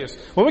serious.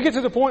 When we get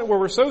to the point where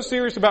we're so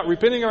serious about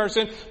repenting our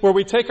sin, where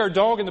we take our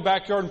dog in the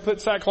backyard and put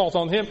sackcloth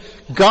on him,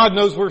 God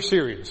knows we're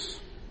serious.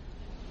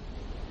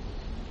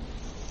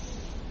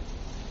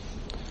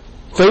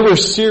 They were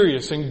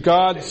serious, and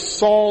God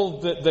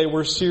saw that they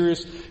were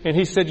serious, and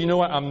He said, you know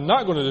what, I'm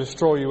not going to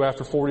destroy you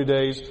after 40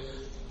 days.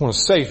 I'm going to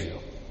save you.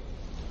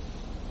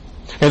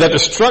 And that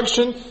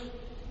destruction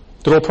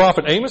that old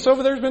prophet Amos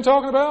over there has been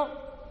talking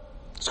about,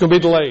 it's going to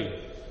be delayed.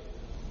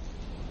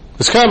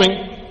 It's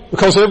coming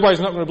because everybody's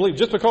not going to believe.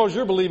 Just because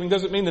you're believing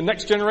doesn't mean the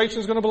next generation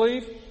is going to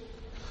believe.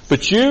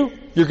 But you're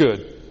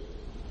good.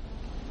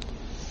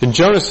 And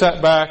Jonah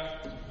sat back.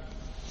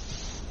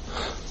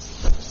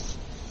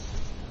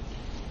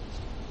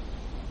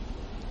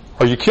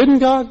 Are you kidding,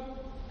 God?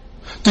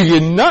 Do you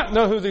not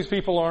know who these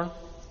people are?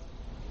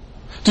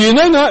 Do you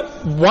know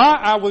not why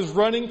I was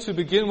running to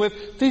begin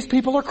with? These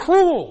people are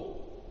cruel.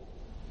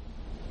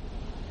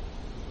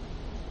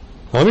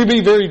 Let me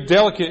be very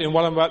delicate in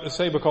what I'm about to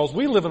say because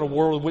we live in a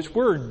world in which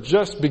we're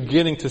just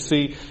beginning to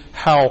see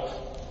how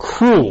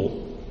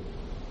cruel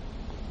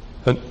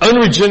an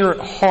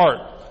unregenerate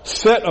heart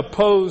set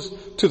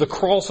opposed to the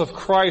cross of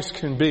Christ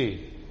can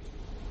be.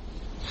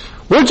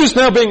 We're just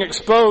now being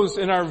exposed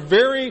in our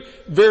very,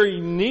 very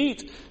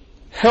neat,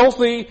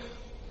 healthy,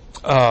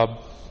 very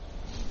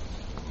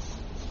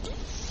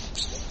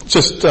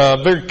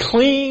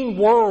clean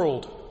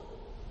world.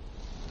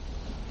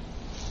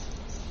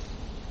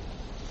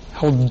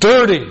 How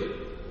dirty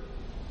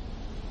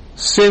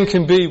sin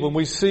can be when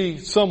we see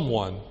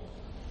someone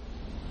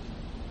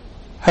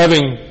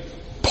having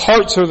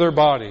parts of their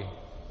body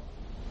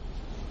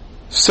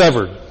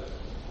severed.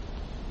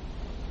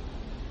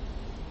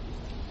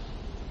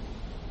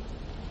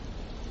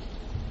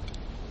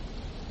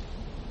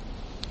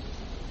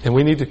 And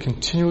we need to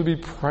continually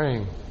be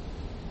praying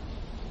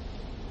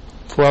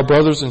for our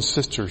brothers and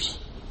sisters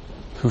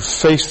who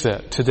face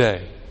that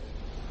today.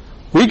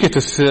 We get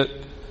to sit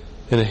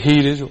in a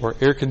heated or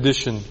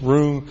air-conditioned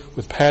room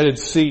with padded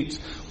seats,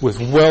 with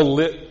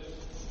well-lit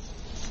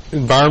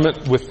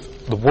environment,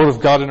 with the Word of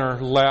God in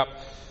our lap,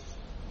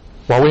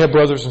 while we have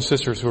brothers and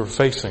sisters who are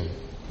facing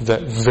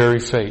that very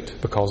fate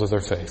because of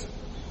their faith.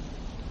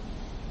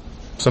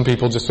 Some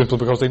people just simply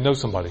because they know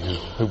somebody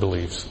who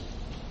believes.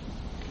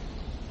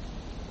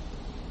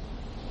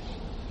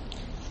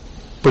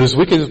 But as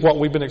wicked as what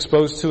we've been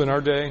exposed to in our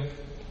day,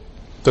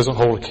 doesn't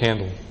hold a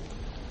candle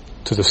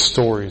to the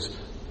stories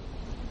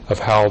of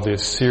how the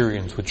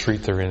Assyrians would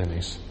treat their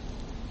enemies.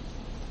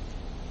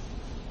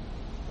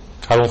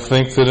 I don't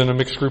think that in a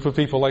mixed group of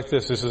people like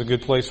this is a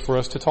good place for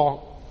us to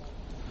talk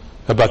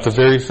about the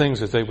very things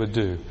that they would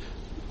do.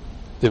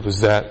 It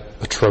was that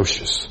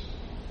atrocious.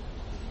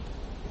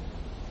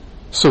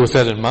 So with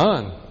that in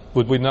mind,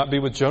 would we not be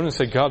with Jonah and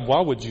say, God,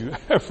 why would you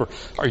ever?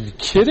 Are you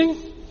kidding?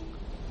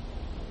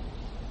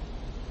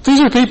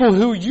 These are people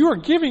who you are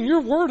giving your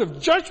word of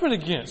judgment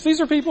against.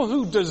 These are people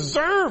who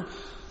deserve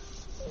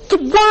the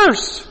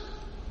worst.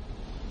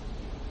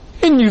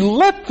 And you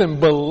let them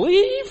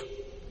believe?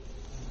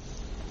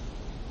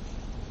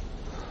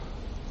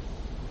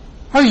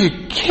 Are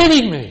you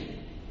kidding me?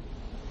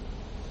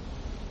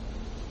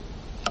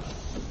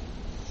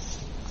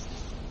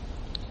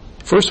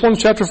 Verse 1,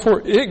 chapter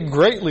 4, it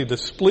greatly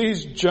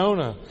displeased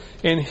Jonah,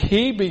 and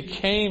he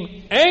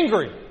became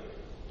angry.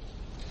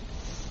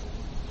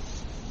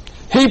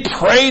 He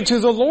prayed to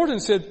the Lord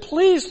and said,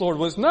 please, Lord,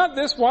 was not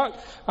this what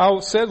I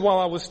said while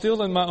I was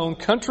still in my own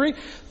country?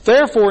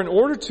 Therefore, in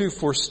order to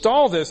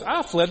forestall this,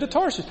 I fled to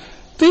Tarshish.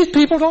 These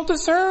people don't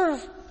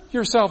deserve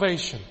your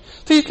salvation.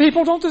 These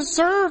people don't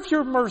deserve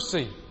your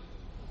mercy.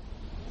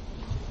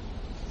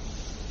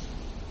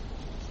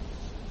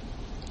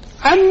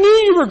 I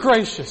knew you were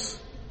gracious.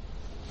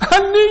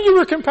 I knew you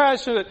were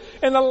compassionate.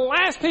 And the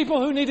last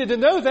people who needed to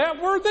know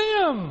that were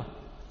them.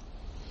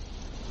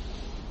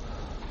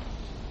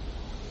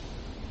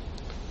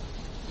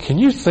 Can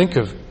you think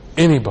of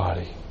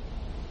anybody?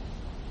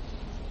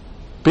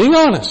 Being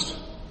honest.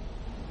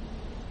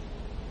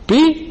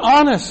 Be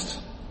honest.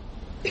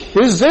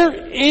 Is there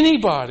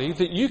anybody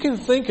that you can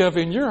think of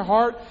in your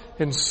heart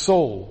and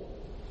soul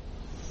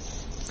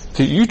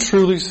that you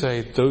truly say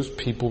those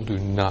people do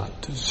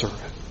not deserve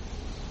it?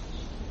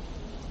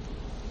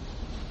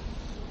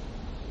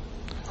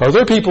 Are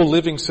there people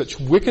living such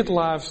wicked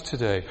lives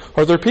today?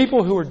 Are there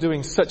people who are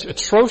doing such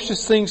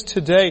atrocious things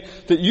today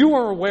that you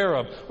are aware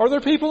of? Are there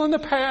people in the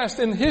past,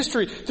 in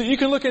history, that you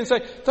can look at and say,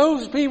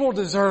 those people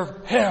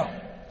deserve hell?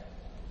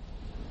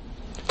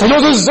 They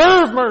don't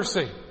deserve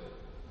mercy.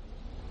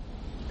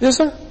 Is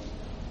there?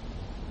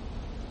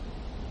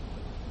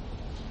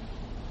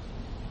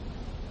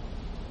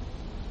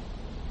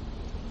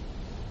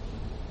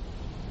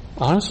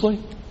 Honestly?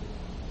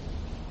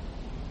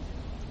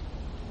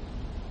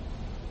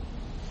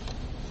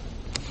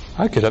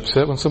 I get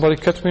upset when somebody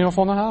cuts me off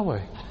on the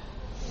highway.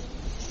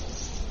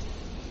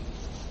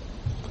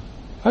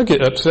 I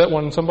get upset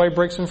when somebody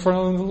breaks in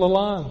front of the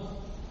line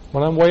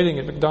when I'm waiting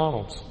at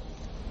McDonald's.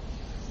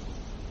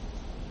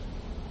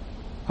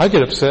 I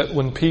get upset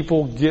when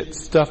people get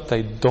stuff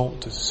they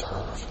don't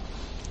deserve.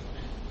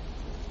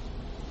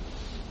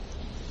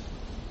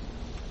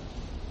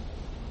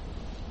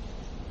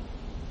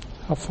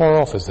 How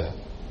far off is that?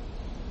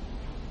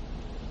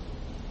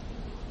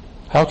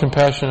 How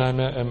compassionate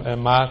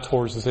am I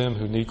towards them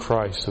who need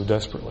Christ so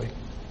desperately?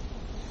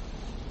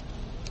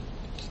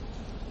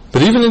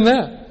 But even in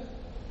that,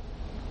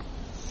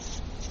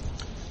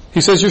 he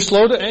says, you're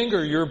slow to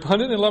anger, you're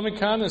abundant in loving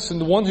kindness, and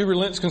the one who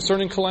relents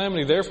concerning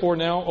calamity. Therefore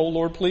now, O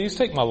Lord, please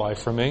take my life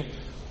from me.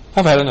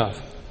 I've had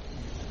enough.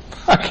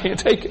 I can't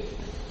take it.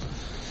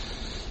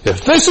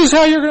 If this is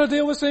how you're going to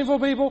deal with sinful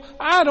people,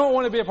 I don't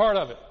want to be a part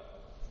of it.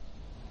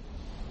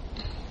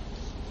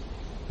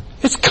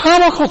 It's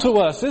comical to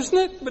us, isn't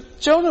it? But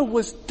Jonah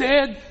was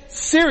dead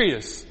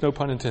serious. No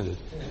pun intended.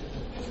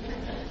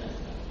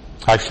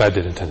 Actually, I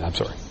did intend it. I'm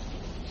sorry.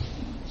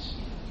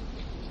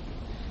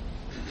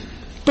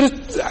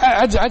 But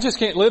I just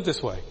can't live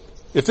this way.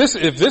 If this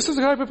is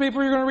the type of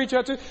people you're going to reach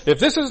out to, if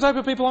this is the type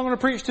of people I'm going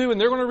to preach to,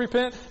 and they're going to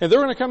repent, and they're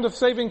going to come to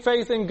saving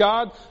faith in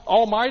God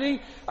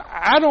Almighty,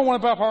 I don't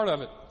want to be a part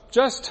of it.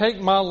 Just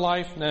take my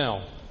life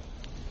now.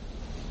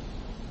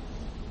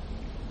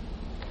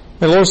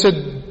 And the Lord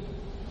said,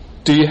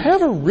 do you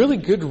have a really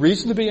good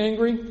reason to be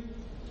angry?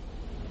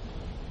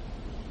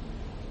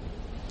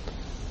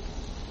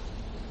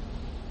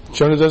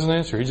 Jonah doesn't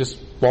answer. He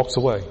just walks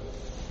away.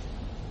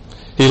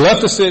 He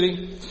left the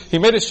city. He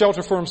made a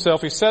shelter for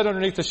himself. He sat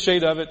underneath the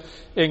shade of it.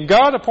 And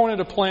God appointed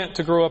a plant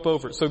to grow up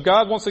over it. So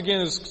God, once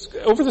again, is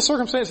over the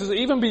circumstances,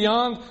 even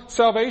beyond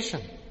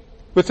salvation,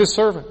 with His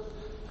servant.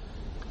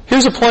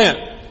 Here's a plant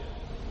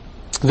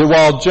that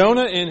while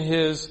Jonah in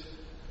his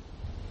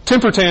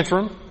temper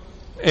tantrum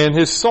and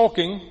his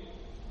sulking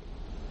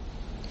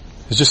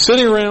is just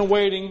sitting around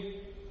waiting,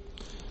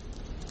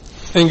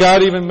 and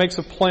God even makes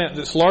a plant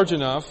that's large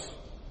enough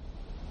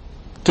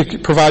to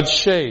provide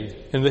shade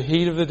in the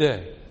heat of the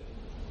day.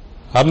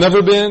 I've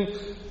never been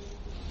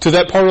to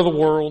that part of the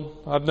world.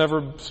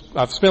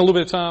 I've spent a little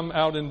bit of time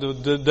out in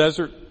the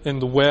desert in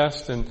the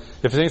West, and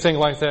if it's anything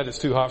like that, it's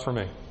too hot for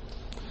me.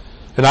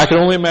 And I can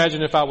only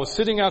imagine if I was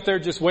sitting out there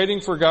just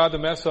waiting for God to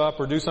mess up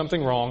or do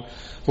something wrong,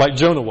 like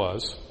Jonah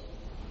was,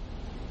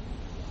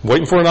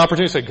 waiting for an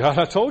opportunity to say, God,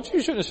 I told you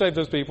shouldn't have saved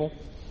those people.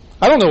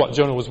 I don't know what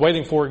Jonah was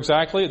waiting for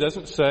exactly. It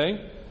doesn't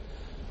say.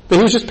 But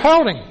he was just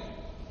pouting.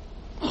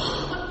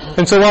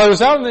 And so while he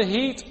was out in the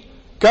heat,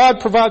 God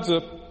provides a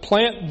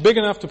plant big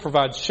enough to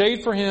provide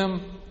shade for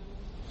him.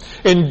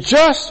 And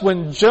just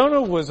when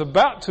Jonah was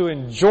about to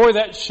enjoy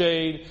that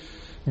shade,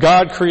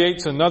 God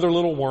creates another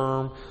little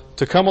worm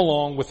to come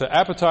along with an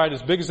appetite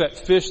as big as that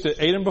fish that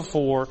ate him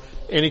before,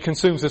 and he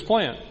consumes his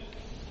plant.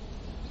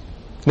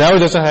 Now he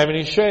doesn't have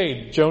any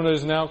shade. Jonah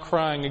is now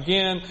crying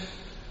again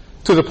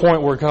to the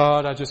point where,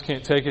 God, I just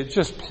can't take it.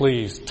 Just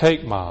please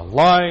take my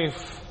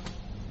life.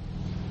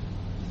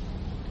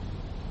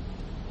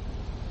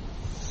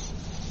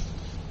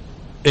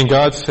 And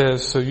God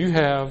says, so you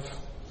have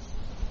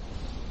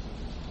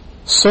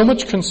so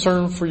much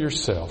concern for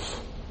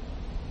yourself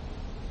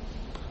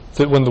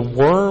that when the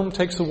worm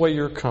takes away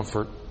your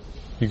comfort,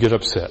 you get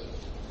upset.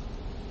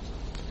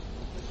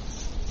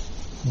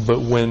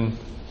 But when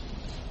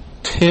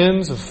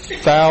tens of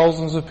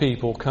thousands of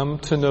people come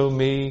to know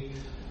me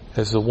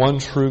as the one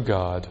true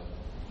God,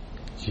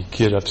 you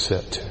get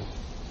upset too.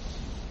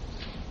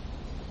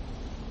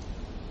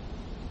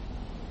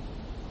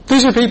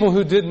 These are people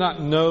who did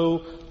not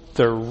know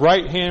their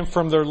right hand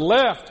from their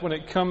left when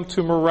it come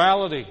to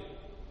morality.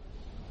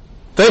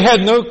 They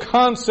had no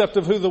concept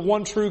of who the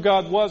one true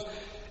God was.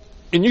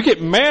 And you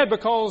get mad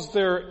because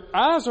their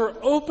eyes are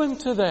open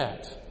to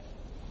that.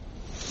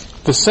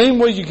 The same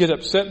way you get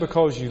upset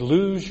because you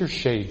lose your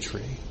shade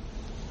tree.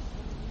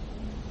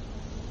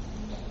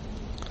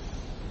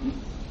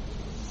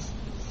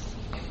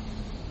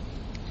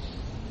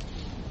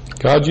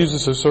 God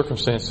uses those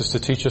circumstances to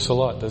teach us a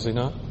lot, does He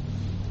not?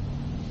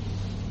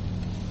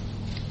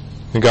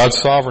 And God's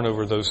sovereign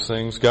over those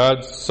things.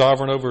 God's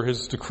sovereign over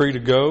His decree to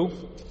go.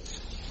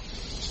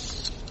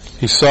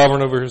 He's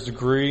sovereign over His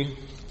decree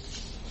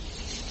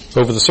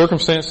over the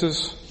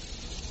circumstances.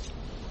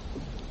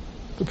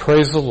 But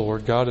praise the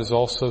Lord, God is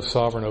also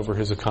sovereign over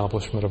His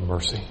accomplishment of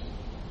mercy.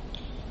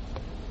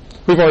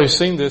 We've already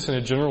seen this in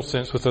a general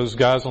sense with those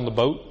guys on the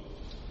boat.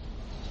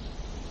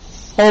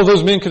 All of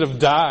those men could have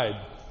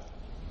died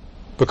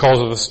because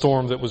of the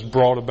storm that was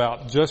brought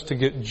about just to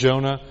get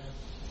Jonah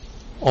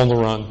on the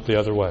run the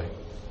other way.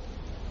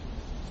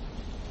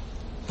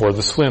 Or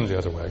the swim the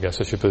other way, I guess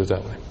I should put it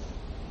that way.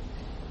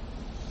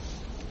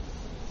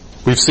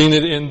 We've seen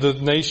it in the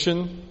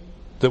nation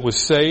that was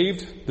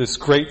saved, this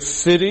great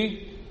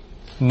city,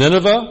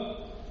 Nineveh.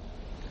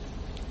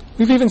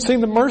 We've even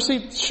seen the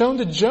mercy shown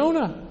to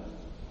Jonah.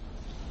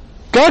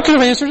 God could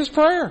have answered his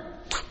prayer.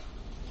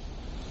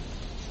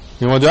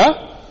 You want to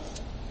die?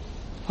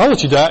 I'll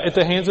let you die at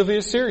the hands of the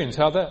Assyrians.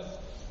 How that?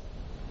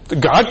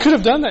 God could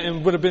have done that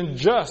and would have been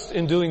just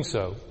in doing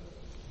so.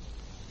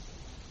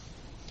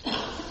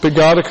 But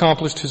God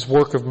accomplished His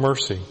work of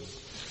mercy.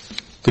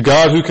 The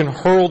God who can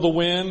hurl the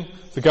wind,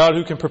 the God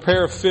who can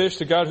prepare a fish,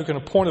 the God who can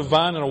appoint a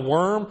vine and a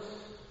worm,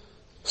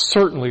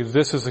 certainly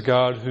this is a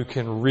God who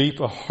can reap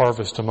a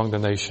harvest among the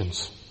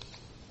nations.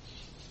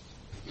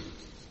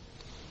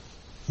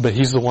 But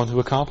He's the one who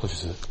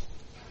accomplishes it.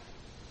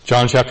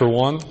 John chapter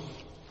 1,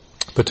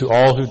 but to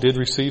all who did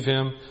receive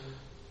Him,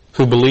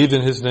 who believed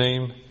in His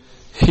name,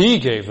 He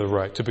gave the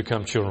right to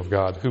become children of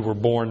God, who were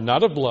born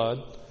not of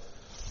blood,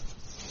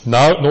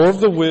 nor of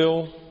the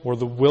will, or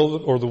the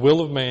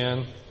will of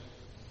man,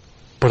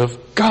 but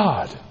of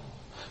God.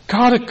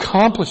 God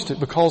accomplished it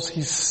because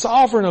He's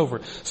sovereign over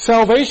it.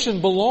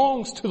 Salvation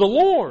belongs to the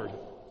Lord.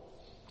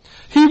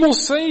 He will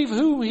save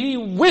who He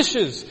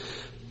wishes.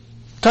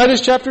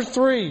 Titus chapter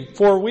 3,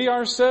 for we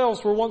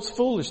ourselves were once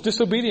foolish,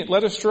 disobedient,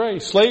 led astray,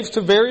 slaves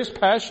to various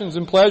passions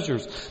and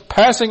pleasures,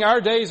 passing our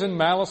days in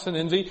malice and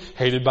envy,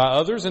 hated by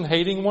others and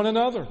hating one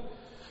another.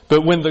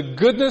 But when the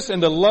goodness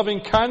and the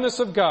loving kindness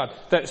of God,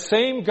 that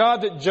same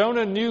God that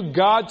Jonah knew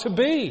God to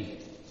be,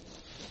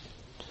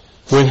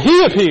 when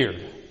He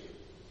appeared,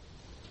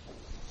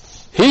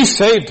 He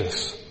saved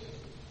us.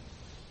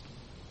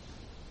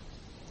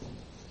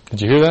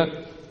 Did you hear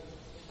that?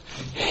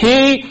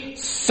 He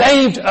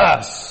saved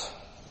us.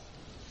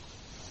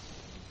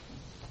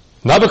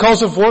 Not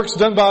because of works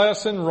done by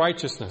us in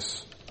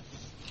righteousness,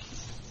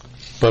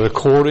 but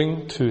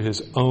according to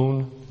His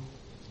own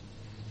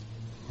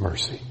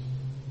mercy.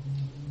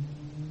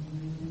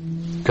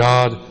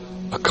 God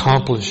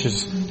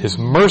accomplishes His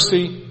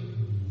mercy.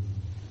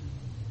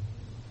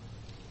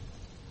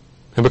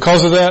 And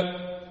because of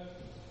that,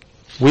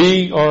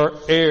 we are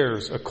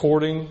heirs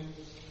according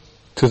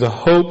to the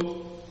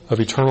hope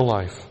of eternal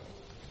life.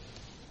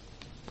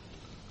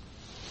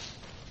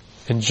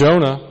 And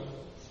Jonah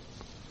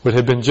would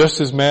have been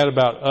just as mad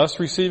about us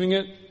receiving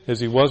it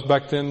as he was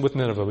back then with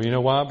Nineveh. But you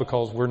know why?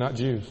 Because we're not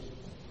Jews.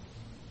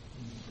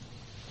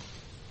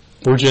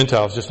 We're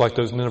Gentiles, just like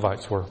those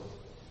Ninevites were.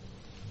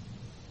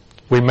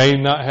 We may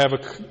not have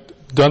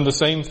done the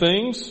same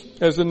things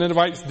as the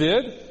Ninevites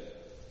did,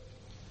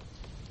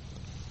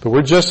 but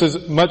we're just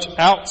as much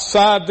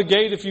outside the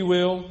gate, if you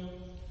will.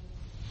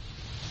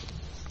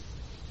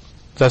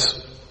 That's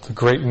the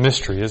great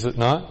mystery, is it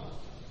not?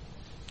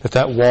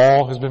 That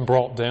wall has been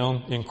brought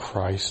down in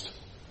Christ.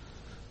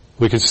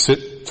 We could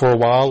sit for a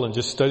while and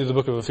just study the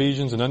book of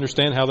Ephesians and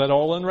understand how that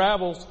all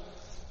unravels.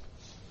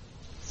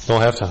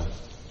 Don't have time.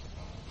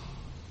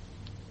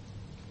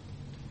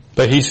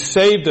 But He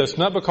saved us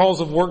not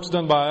because of works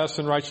done by us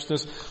in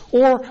righteousness,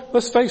 or,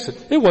 let's face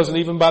it, it wasn't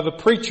even by the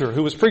preacher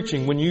who was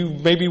preaching when you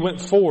maybe went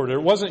forward.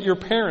 It wasn't your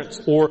parents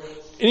or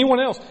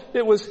anyone else.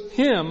 It was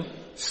Him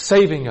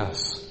saving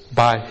us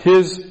by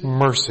His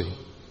mercy.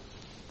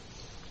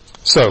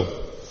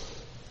 So,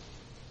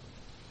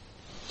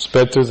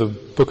 sped through the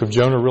book of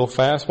Jonah real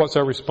fast. What's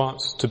our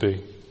response to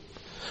be?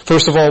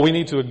 First of all, we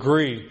need to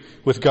agree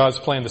with God's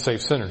plan to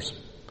save sinners.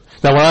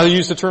 Now, when I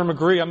use the term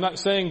agree, I'm not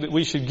saying that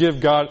we should give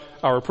God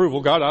our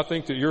approval. God, I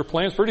think that your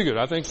plan's pretty good.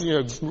 I think,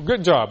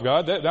 good job,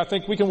 God. I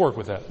think we can work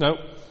with that. No.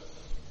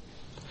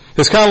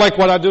 It's kind of like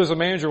what I do as a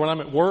manager when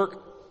I'm at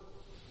work.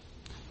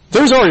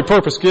 There's already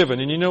purpose given.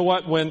 And you know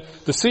what? When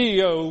the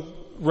CEO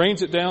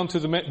rains it down to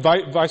the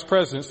vice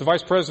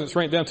presidents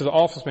rain it down to the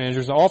office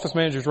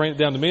managers rain it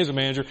down to me as a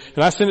manager,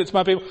 and I send it to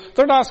my people,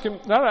 they're not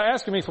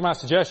asking me for my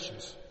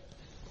suggestions.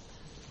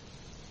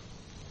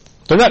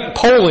 They're not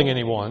polling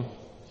anyone.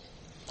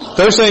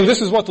 They're saying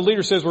this is what the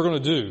leader says we're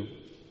going to do.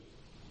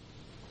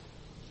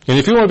 And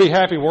if you want to be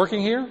happy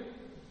working here,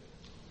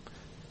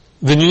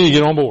 then you need to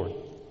get on board.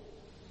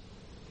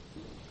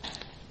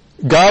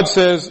 God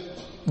says,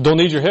 don't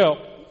need your help.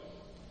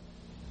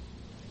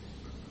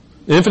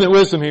 Infinite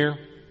wisdom here.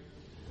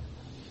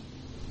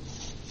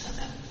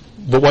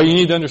 But what you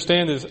need to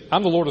understand is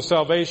I'm the Lord of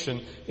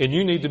salvation, and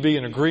you need to be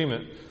in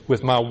agreement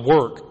with my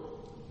work,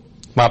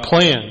 my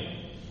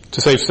plan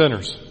to save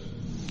sinners.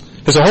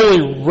 It's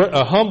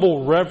a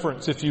humble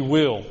reverence, if you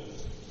will,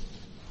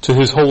 to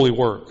His holy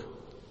work.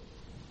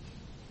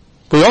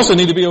 But we also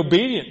need to be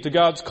obedient to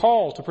God's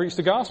call to preach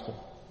the gospel.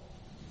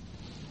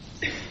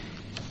 I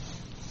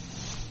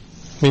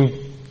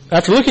mean,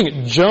 after looking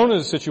at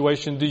Jonah's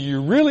situation, do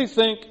you really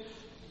think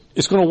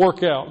it's going to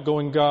work out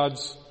going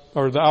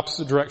the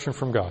opposite direction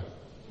from God?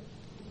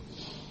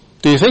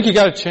 Do you think you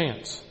got a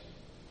chance?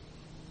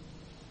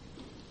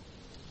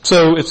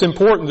 So it's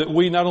important that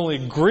we not only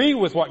agree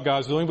with what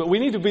God's doing, but we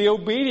need to be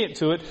obedient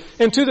to it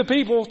and to the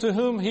people to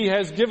whom He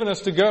has given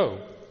us to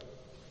go.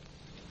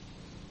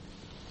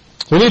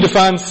 We need to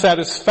find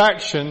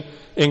satisfaction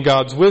in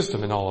God's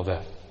wisdom in all of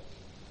that.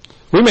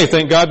 We may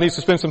think God needs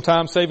to spend some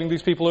time saving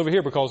these people over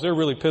here because they're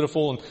really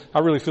pitiful and I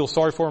really feel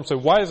sorry for them. So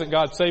why isn't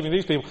God saving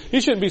these people?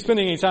 He shouldn't be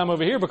spending any time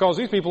over here because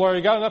these people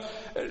already got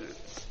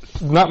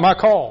enough. Not my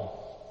call.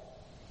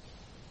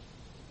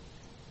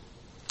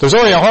 There's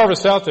already a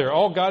harvest out there.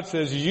 All God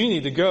says is you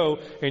need to go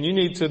and you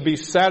need to be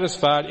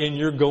satisfied in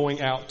your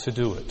going out to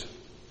do it.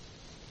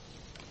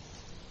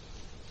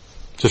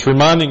 Just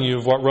reminding you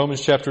of what Romans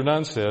chapter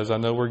 9 says. I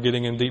know we're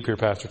getting in deep here,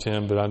 Pastor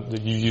Tim,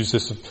 but you used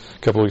this a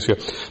couple of weeks ago.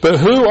 But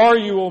who are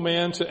you, O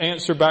man, to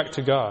answer back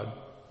to God?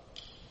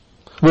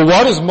 Will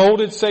what is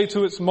molded say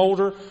to its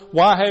molder,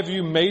 why have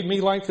you made me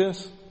like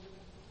this?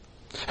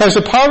 Has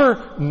the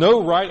potter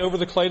no right over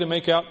the clay to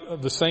make out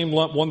of the same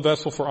lump one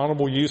vessel for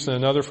honorable use and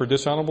another for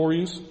dishonorable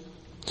use?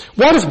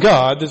 What if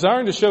God,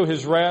 desiring to show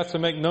His wrath to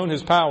make known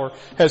His power,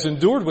 has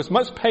endured with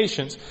much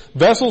patience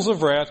vessels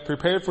of wrath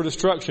prepared for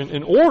destruction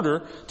in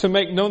order to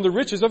make known the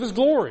riches of His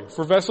glory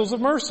for vessels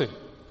of mercy,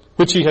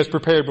 which He has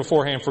prepared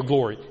beforehand for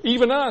glory,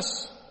 even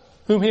us,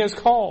 whom He has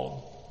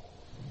called,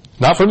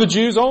 not from the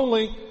Jews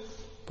only,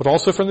 but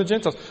also from the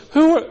Gentiles.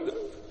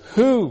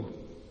 Who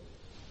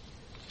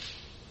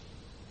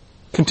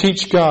can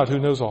teach God who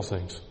knows all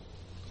things?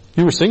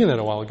 You were singing that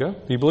a while ago.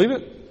 Do you believe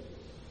it?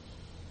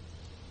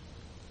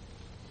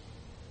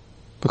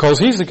 Because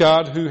He's the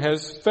God who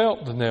has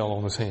felt the nail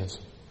on His hands,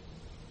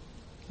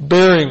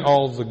 bearing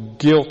all the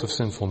guilt of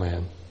sinful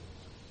man.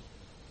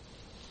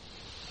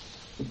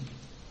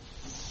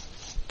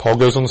 Paul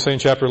goes on to say in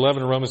chapter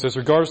 11 of Romans, as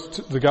regards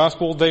to the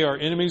gospel, they are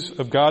enemies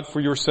of God for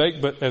your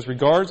sake, but as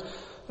regards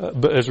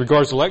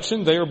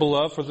election, they are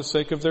beloved for the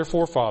sake of their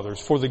forefathers.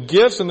 For the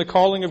gifts and the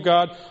calling of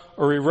God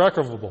are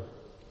irrecoverable.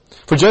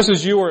 For just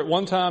as you were at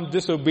one time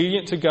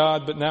disobedient to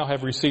God, but now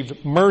have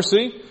received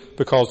mercy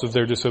because of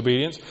their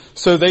disobedience,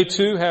 so they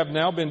too have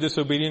now been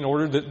disobedient in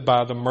order that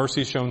by the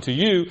mercy shown to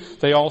you,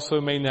 they also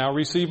may now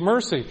receive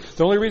mercy.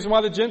 The only reason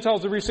why the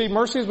Gentiles have received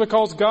mercy is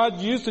because God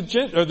used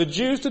the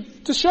Jews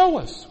to show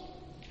us.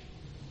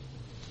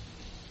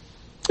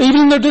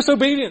 Even in their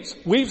disobedience,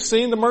 we've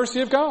seen the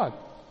mercy of God.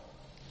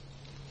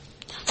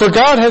 For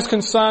God has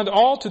consigned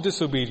all to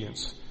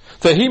disobedience,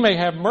 that He may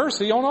have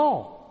mercy on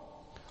all.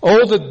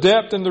 Oh, the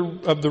depth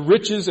of the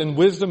riches and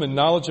wisdom and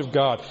knowledge of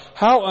God.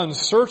 How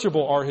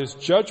unsearchable are His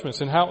judgments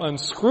and how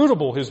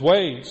inscrutable His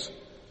ways.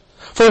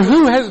 For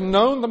who has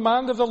known the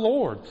mind of the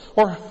Lord?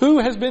 Or who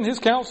has been His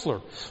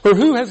counselor? Or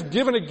who has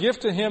given a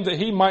gift to Him that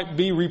He might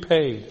be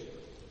repaid?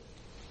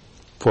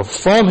 For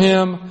from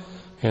Him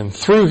and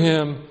through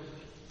Him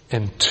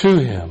and to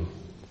Him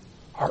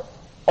are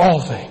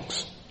all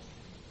things.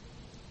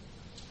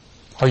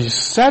 Are you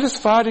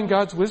satisfied in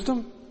God's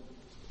wisdom?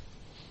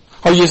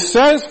 Are you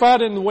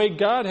satisfied in the way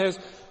God has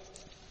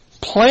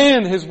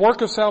planned His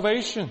work of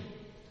salvation?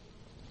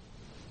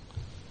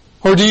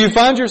 Or do you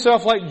find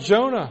yourself like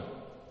Jonah,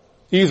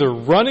 either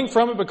running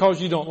from it because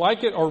you don't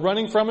like it or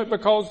running from it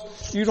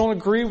because you don't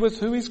agree with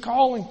who He's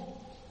calling?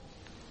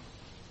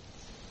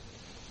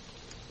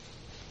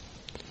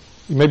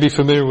 You may be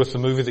familiar with the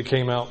movie that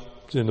came out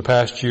in the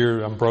past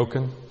year,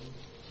 Unbroken,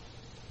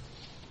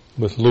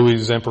 with Louis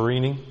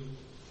Zamperini.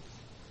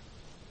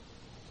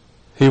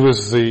 He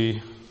was the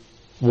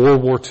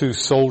World War II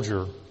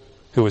soldier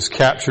who was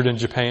captured in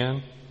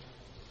Japan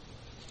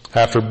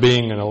after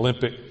being an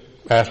Olympic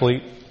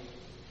athlete.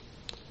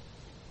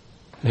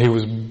 He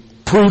was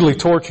brutally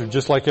tortured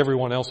just like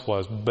everyone else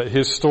was, but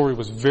his story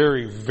was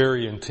very,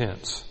 very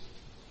intense.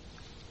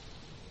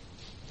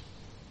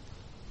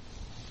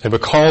 And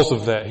because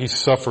of that, he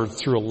suffered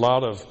through a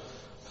lot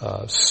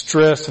of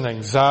stress and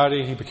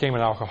anxiety. He became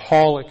an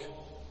alcoholic,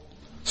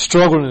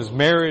 struggled in his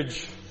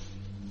marriage.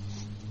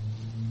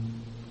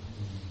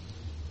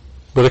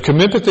 But a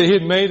commitment that he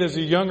had made as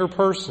a younger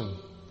person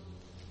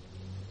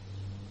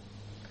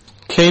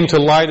came to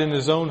light in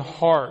his own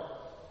heart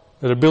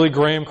at a Billy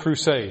Graham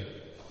crusade.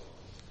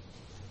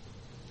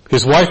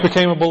 His wife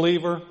became a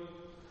believer.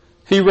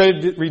 He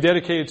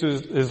rededicated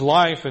to his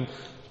life, and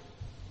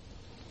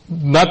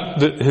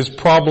not that his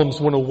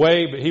problems went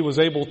away, but he was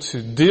able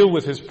to deal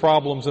with his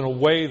problems in a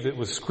way that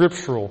was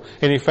scriptural,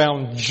 and he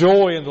found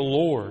joy in the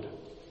Lord.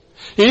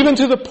 Even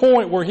to the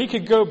point where he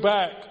could go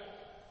back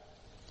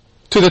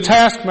to the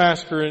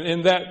taskmaster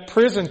in that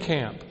prison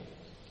camp.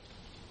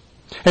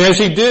 And as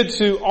he did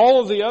to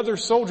all of the other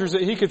soldiers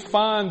that he could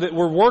find that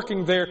were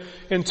working there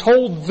and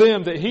told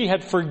them that he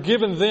had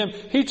forgiven them,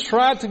 he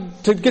tried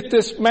to get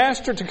this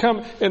master to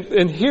come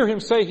and hear him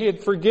say he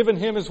had forgiven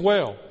him as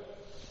well.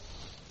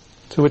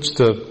 To which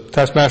the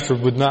taskmaster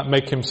would not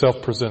make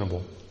himself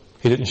presentable.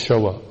 He didn't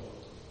show up.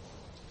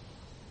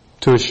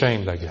 Too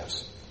ashamed, I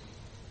guess.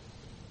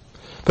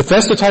 But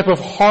that's the type of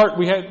heart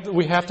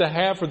we have to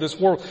have for this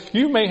world.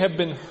 You may have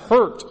been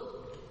hurt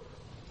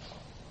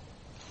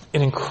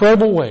in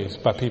incredible ways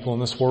by people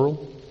in this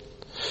world.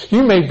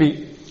 You may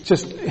be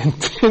just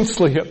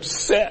intensely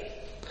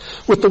upset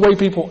with the way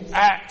people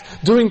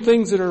act, doing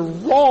things that are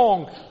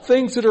wrong,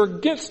 things that are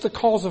against the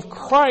cause of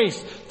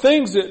Christ,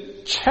 things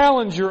that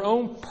challenge your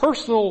own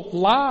personal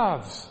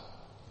lives.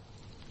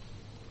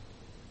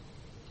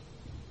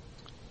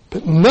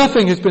 But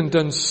nothing has been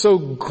done so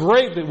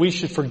great that we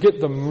should forget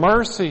the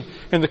mercy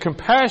and the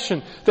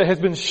compassion that has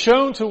been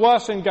shown to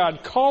us in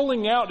God,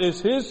 calling out as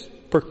His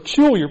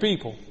peculiar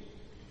people.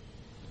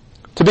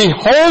 To be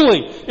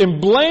holy and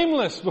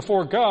blameless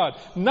before God.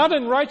 Not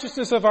in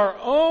righteousness of our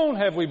own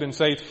have we been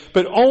saved,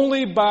 but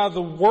only by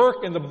the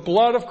work and the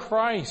blood of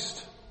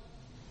Christ.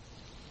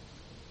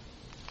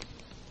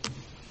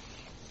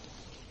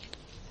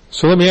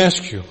 So let me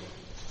ask you,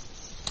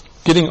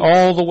 getting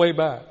all the way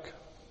back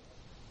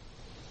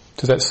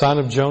to that sign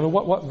of Jonah,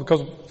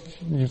 because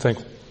you think,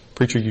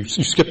 preacher, you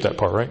skipped that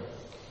part, right?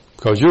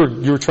 Because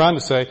you were trying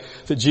to say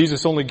that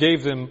Jesus only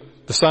gave them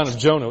the sign of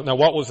Jonah. Now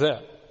what was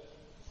that?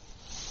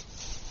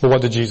 Well,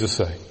 what did Jesus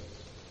say?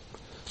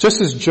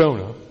 Just as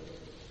Jonah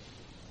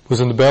was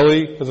in the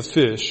belly of the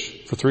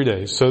fish for 3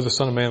 days, so the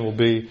Son of Man will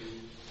be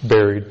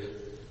buried.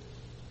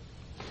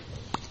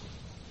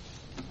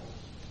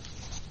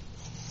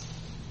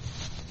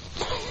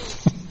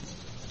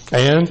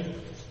 And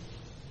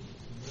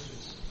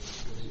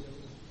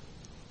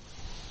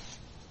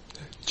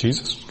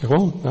Jesus, come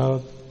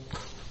on,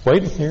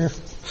 wait here.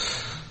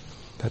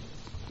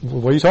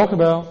 What are you talking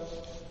about?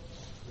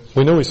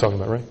 We know what he's talking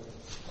about, right?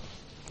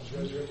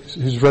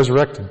 He's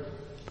resurrected.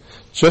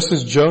 Just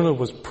as Jonah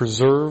was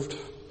preserved,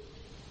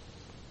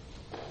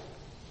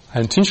 I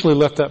intentionally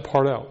left that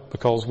part out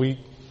because we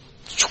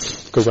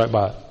go right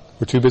by it.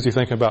 We're too busy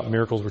thinking about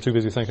miracles. We're too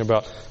busy thinking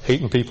about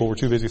hating people. We're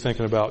too busy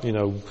thinking about,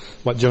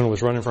 what Jonah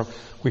was running from.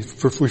 We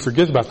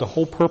forget about the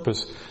whole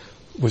purpose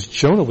was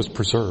Jonah was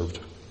preserved.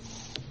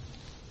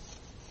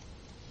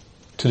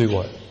 To do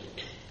what?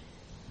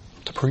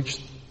 To preach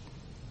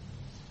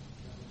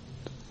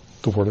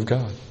the Word of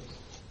God.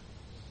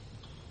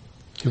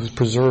 He was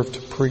preserved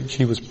to preach.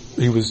 He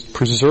was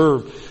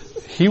preserved.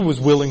 He was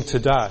willing to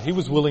die. He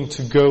was willing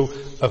to go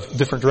a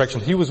different direction.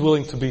 He was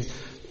willing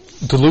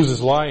to lose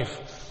his life.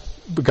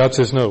 But God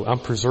says, no, I'm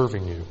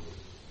preserving you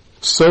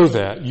so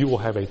that you will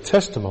have a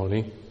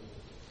testimony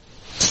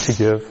to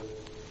give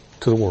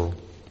to the world.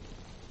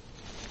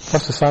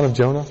 What's the sign of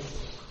Jonah?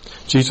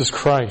 Jesus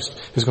Christ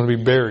is going to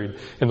be buried,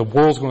 and the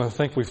world's going to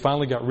think we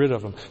finally got rid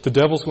of him. The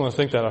devil's going to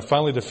think that I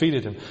finally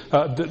defeated him.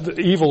 The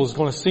evil is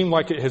going to seem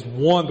like it has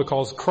won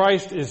because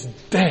Christ is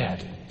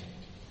dead.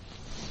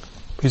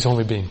 He's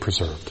only being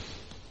preserved.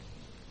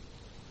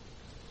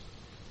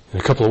 In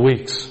a couple of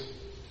weeks,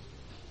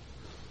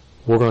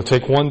 we're going to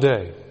take one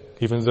day,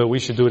 even though we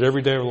should do it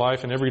every day of our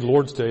life, and every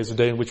Lord's Day is a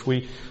day in which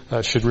we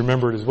should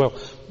remember it as well.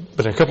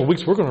 But in a couple of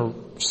weeks, we're going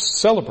to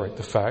celebrate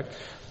the fact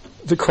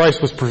that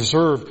Christ was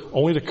preserved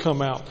only to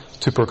come out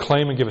to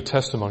proclaim and give a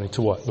testimony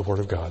to what? The Word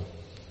of God.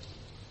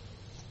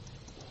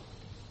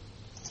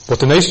 What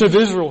the nation of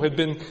Israel had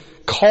been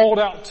called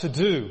out to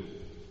do,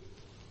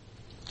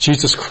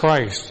 Jesus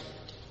Christ,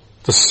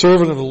 the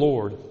servant of the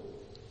Lord,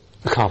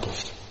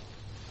 accomplished.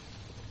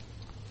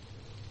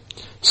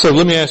 So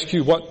let me ask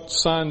you, what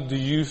sign do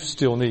you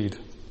still need?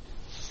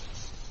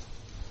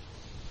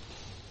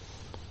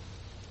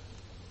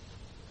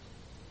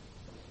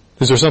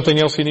 Is there something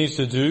else He needs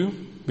to do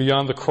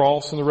beyond the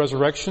cross and the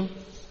resurrection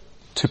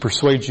to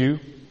persuade you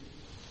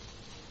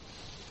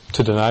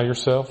to deny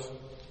yourself,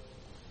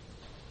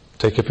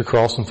 take up your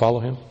cross and follow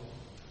Him?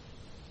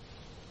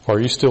 Or are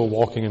you still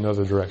walking in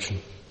another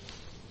direction?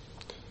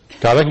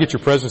 God, I can get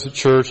your presence at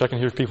church. I can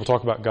hear people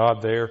talk about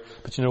God there.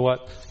 But you know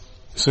what?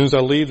 As soon as I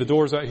leave the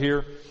doors out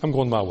here, I'm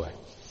going my way.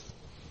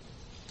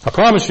 I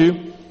promise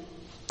you,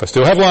 if I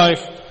still have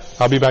life,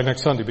 I'll be back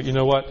next Sunday. But you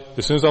know what?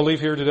 As soon as I leave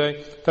here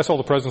today, that's all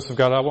the presence of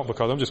God I want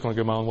because I'm just going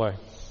to go my own way.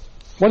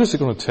 What is it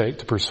going to take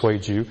to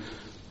persuade you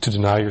to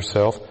deny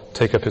yourself,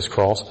 take up His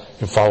cross,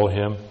 and follow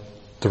Him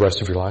the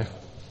rest of your life?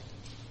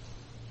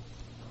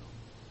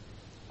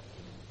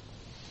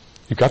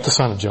 You've got the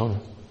sign of Jonah.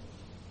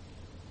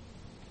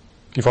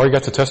 You've already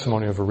got the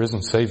testimony of a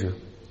risen Savior.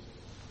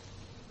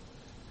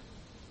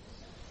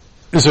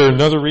 Is there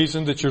another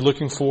reason that you're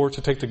looking for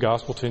to take the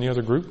gospel to any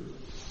other group?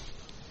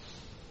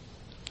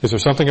 Is there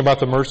something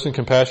about the mercy and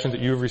compassion that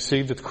you have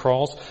received at the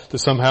cross that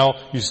somehow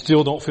you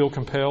still don't feel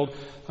compelled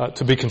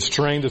to be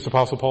constrained, as the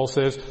Apostle Paul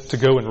says, to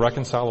go and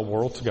reconcile a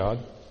world to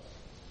God?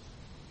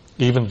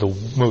 Even the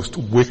most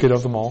wicked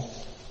of them all?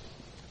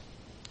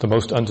 The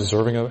most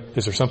undeserving of it?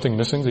 Is there something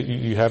missing that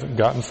you haven't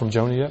gotten from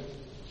Jonah yet?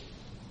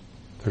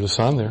 There's a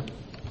sign there.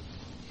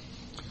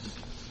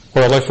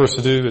 What I'd like for us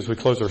to do as we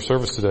close our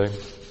service today,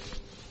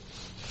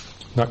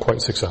 not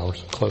quite 6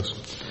 hours, close.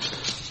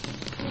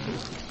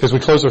 As we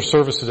close our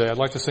service today, I'd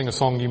like to sing a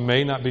song you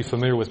may not be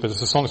familiar with, but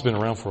it's a song that's been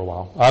around for a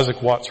while.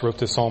 Isaac Watts wrote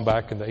this song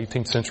back in the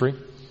 18th century.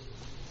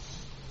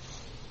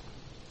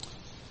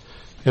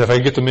 And if I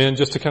could get the men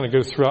just to kind of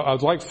go through,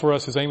 I'd like for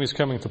us, as Amy's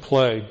coming to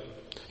play,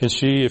 and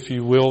she, if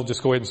you will,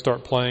 just go ahead and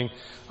start playing,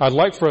 I'd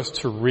like for us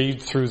to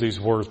read through these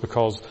words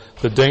because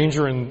the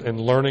danger in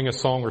learning a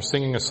song or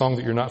singing a song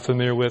that you're not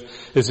familiar with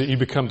is that you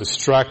become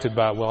distracted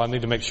by, well, I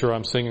need to make sure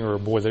I'm singing, or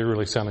boy, they're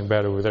really sounding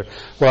bad over there.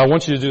 What I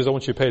want you to do is I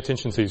want you to pay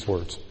attention to these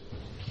words.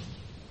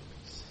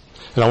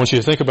 And I want you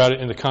to think about it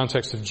in the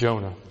context of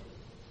Jonah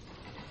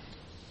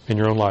in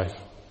your own life.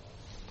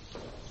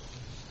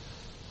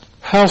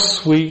 How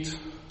sweet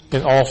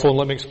and awful, and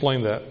let me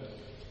explain that.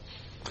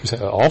 You say,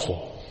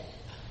 awful?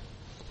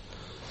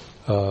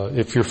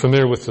 If you're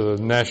familiar with the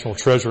National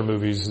Treasure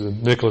movies, the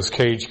Nicolas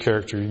Cage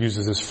character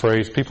uses this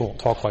phrase. People don't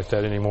talk like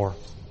that anymore.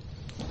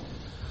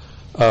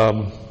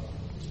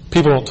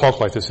 People don't talk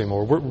like this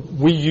anymore.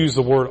 We use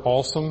the word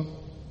awesome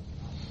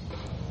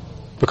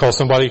because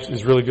somebody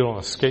is really good on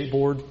a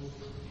skateboard.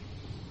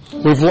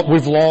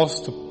 We've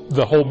lost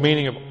the whole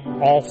meaning of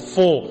all,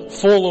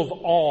 full of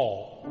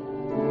awe.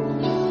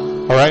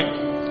 All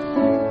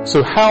right?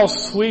 So how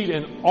sweet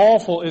and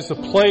awful is the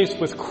place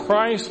with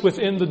Christ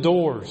within the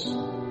doors,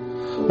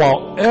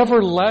 while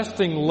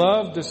everlasting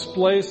love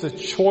displays the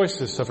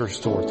choicest of her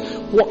stores.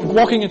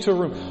 Walking into a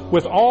room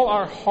with all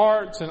our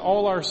hearts and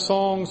all our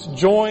songs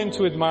joined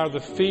to admire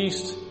the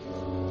feast,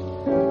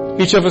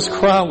 each of us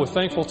cry with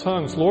thankful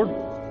tongues, Lord,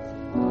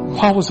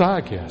 why was I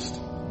a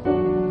guest?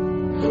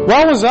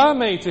 Why was I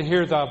made to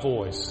hear thy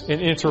voice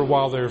and enter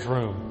while there's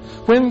room?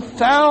 When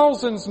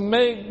thousands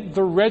make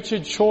the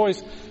wretched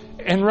choice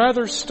and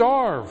rather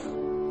starve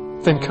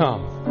than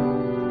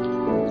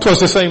come. 'Twas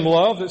the same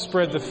love that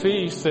spread the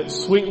feast that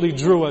sweetly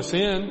drew us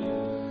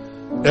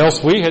in,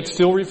 else we had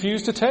still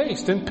refused to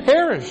taste and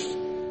perished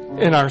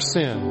in our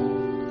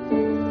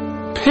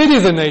sin. Pity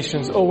the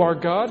nations, O our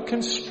God,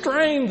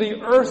 constrain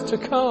the earth to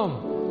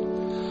come.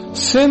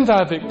 Send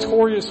thy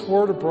victorious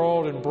word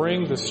abroad and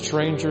bring the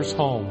strangers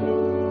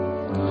home.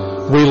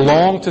 We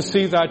long to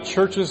see thy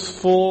churches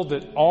full,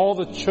 that all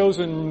the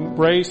chosen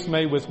race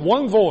may with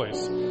one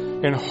voice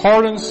and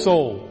heart and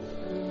soul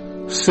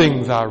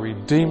sing thy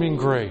redeeming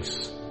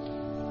grace.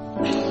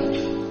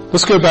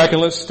 Let's go back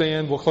and let's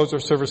stand. We'll close our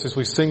service as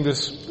we sing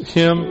this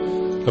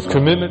hymn of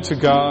commitment to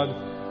God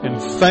and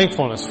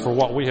thankfulness for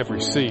what we have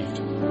received.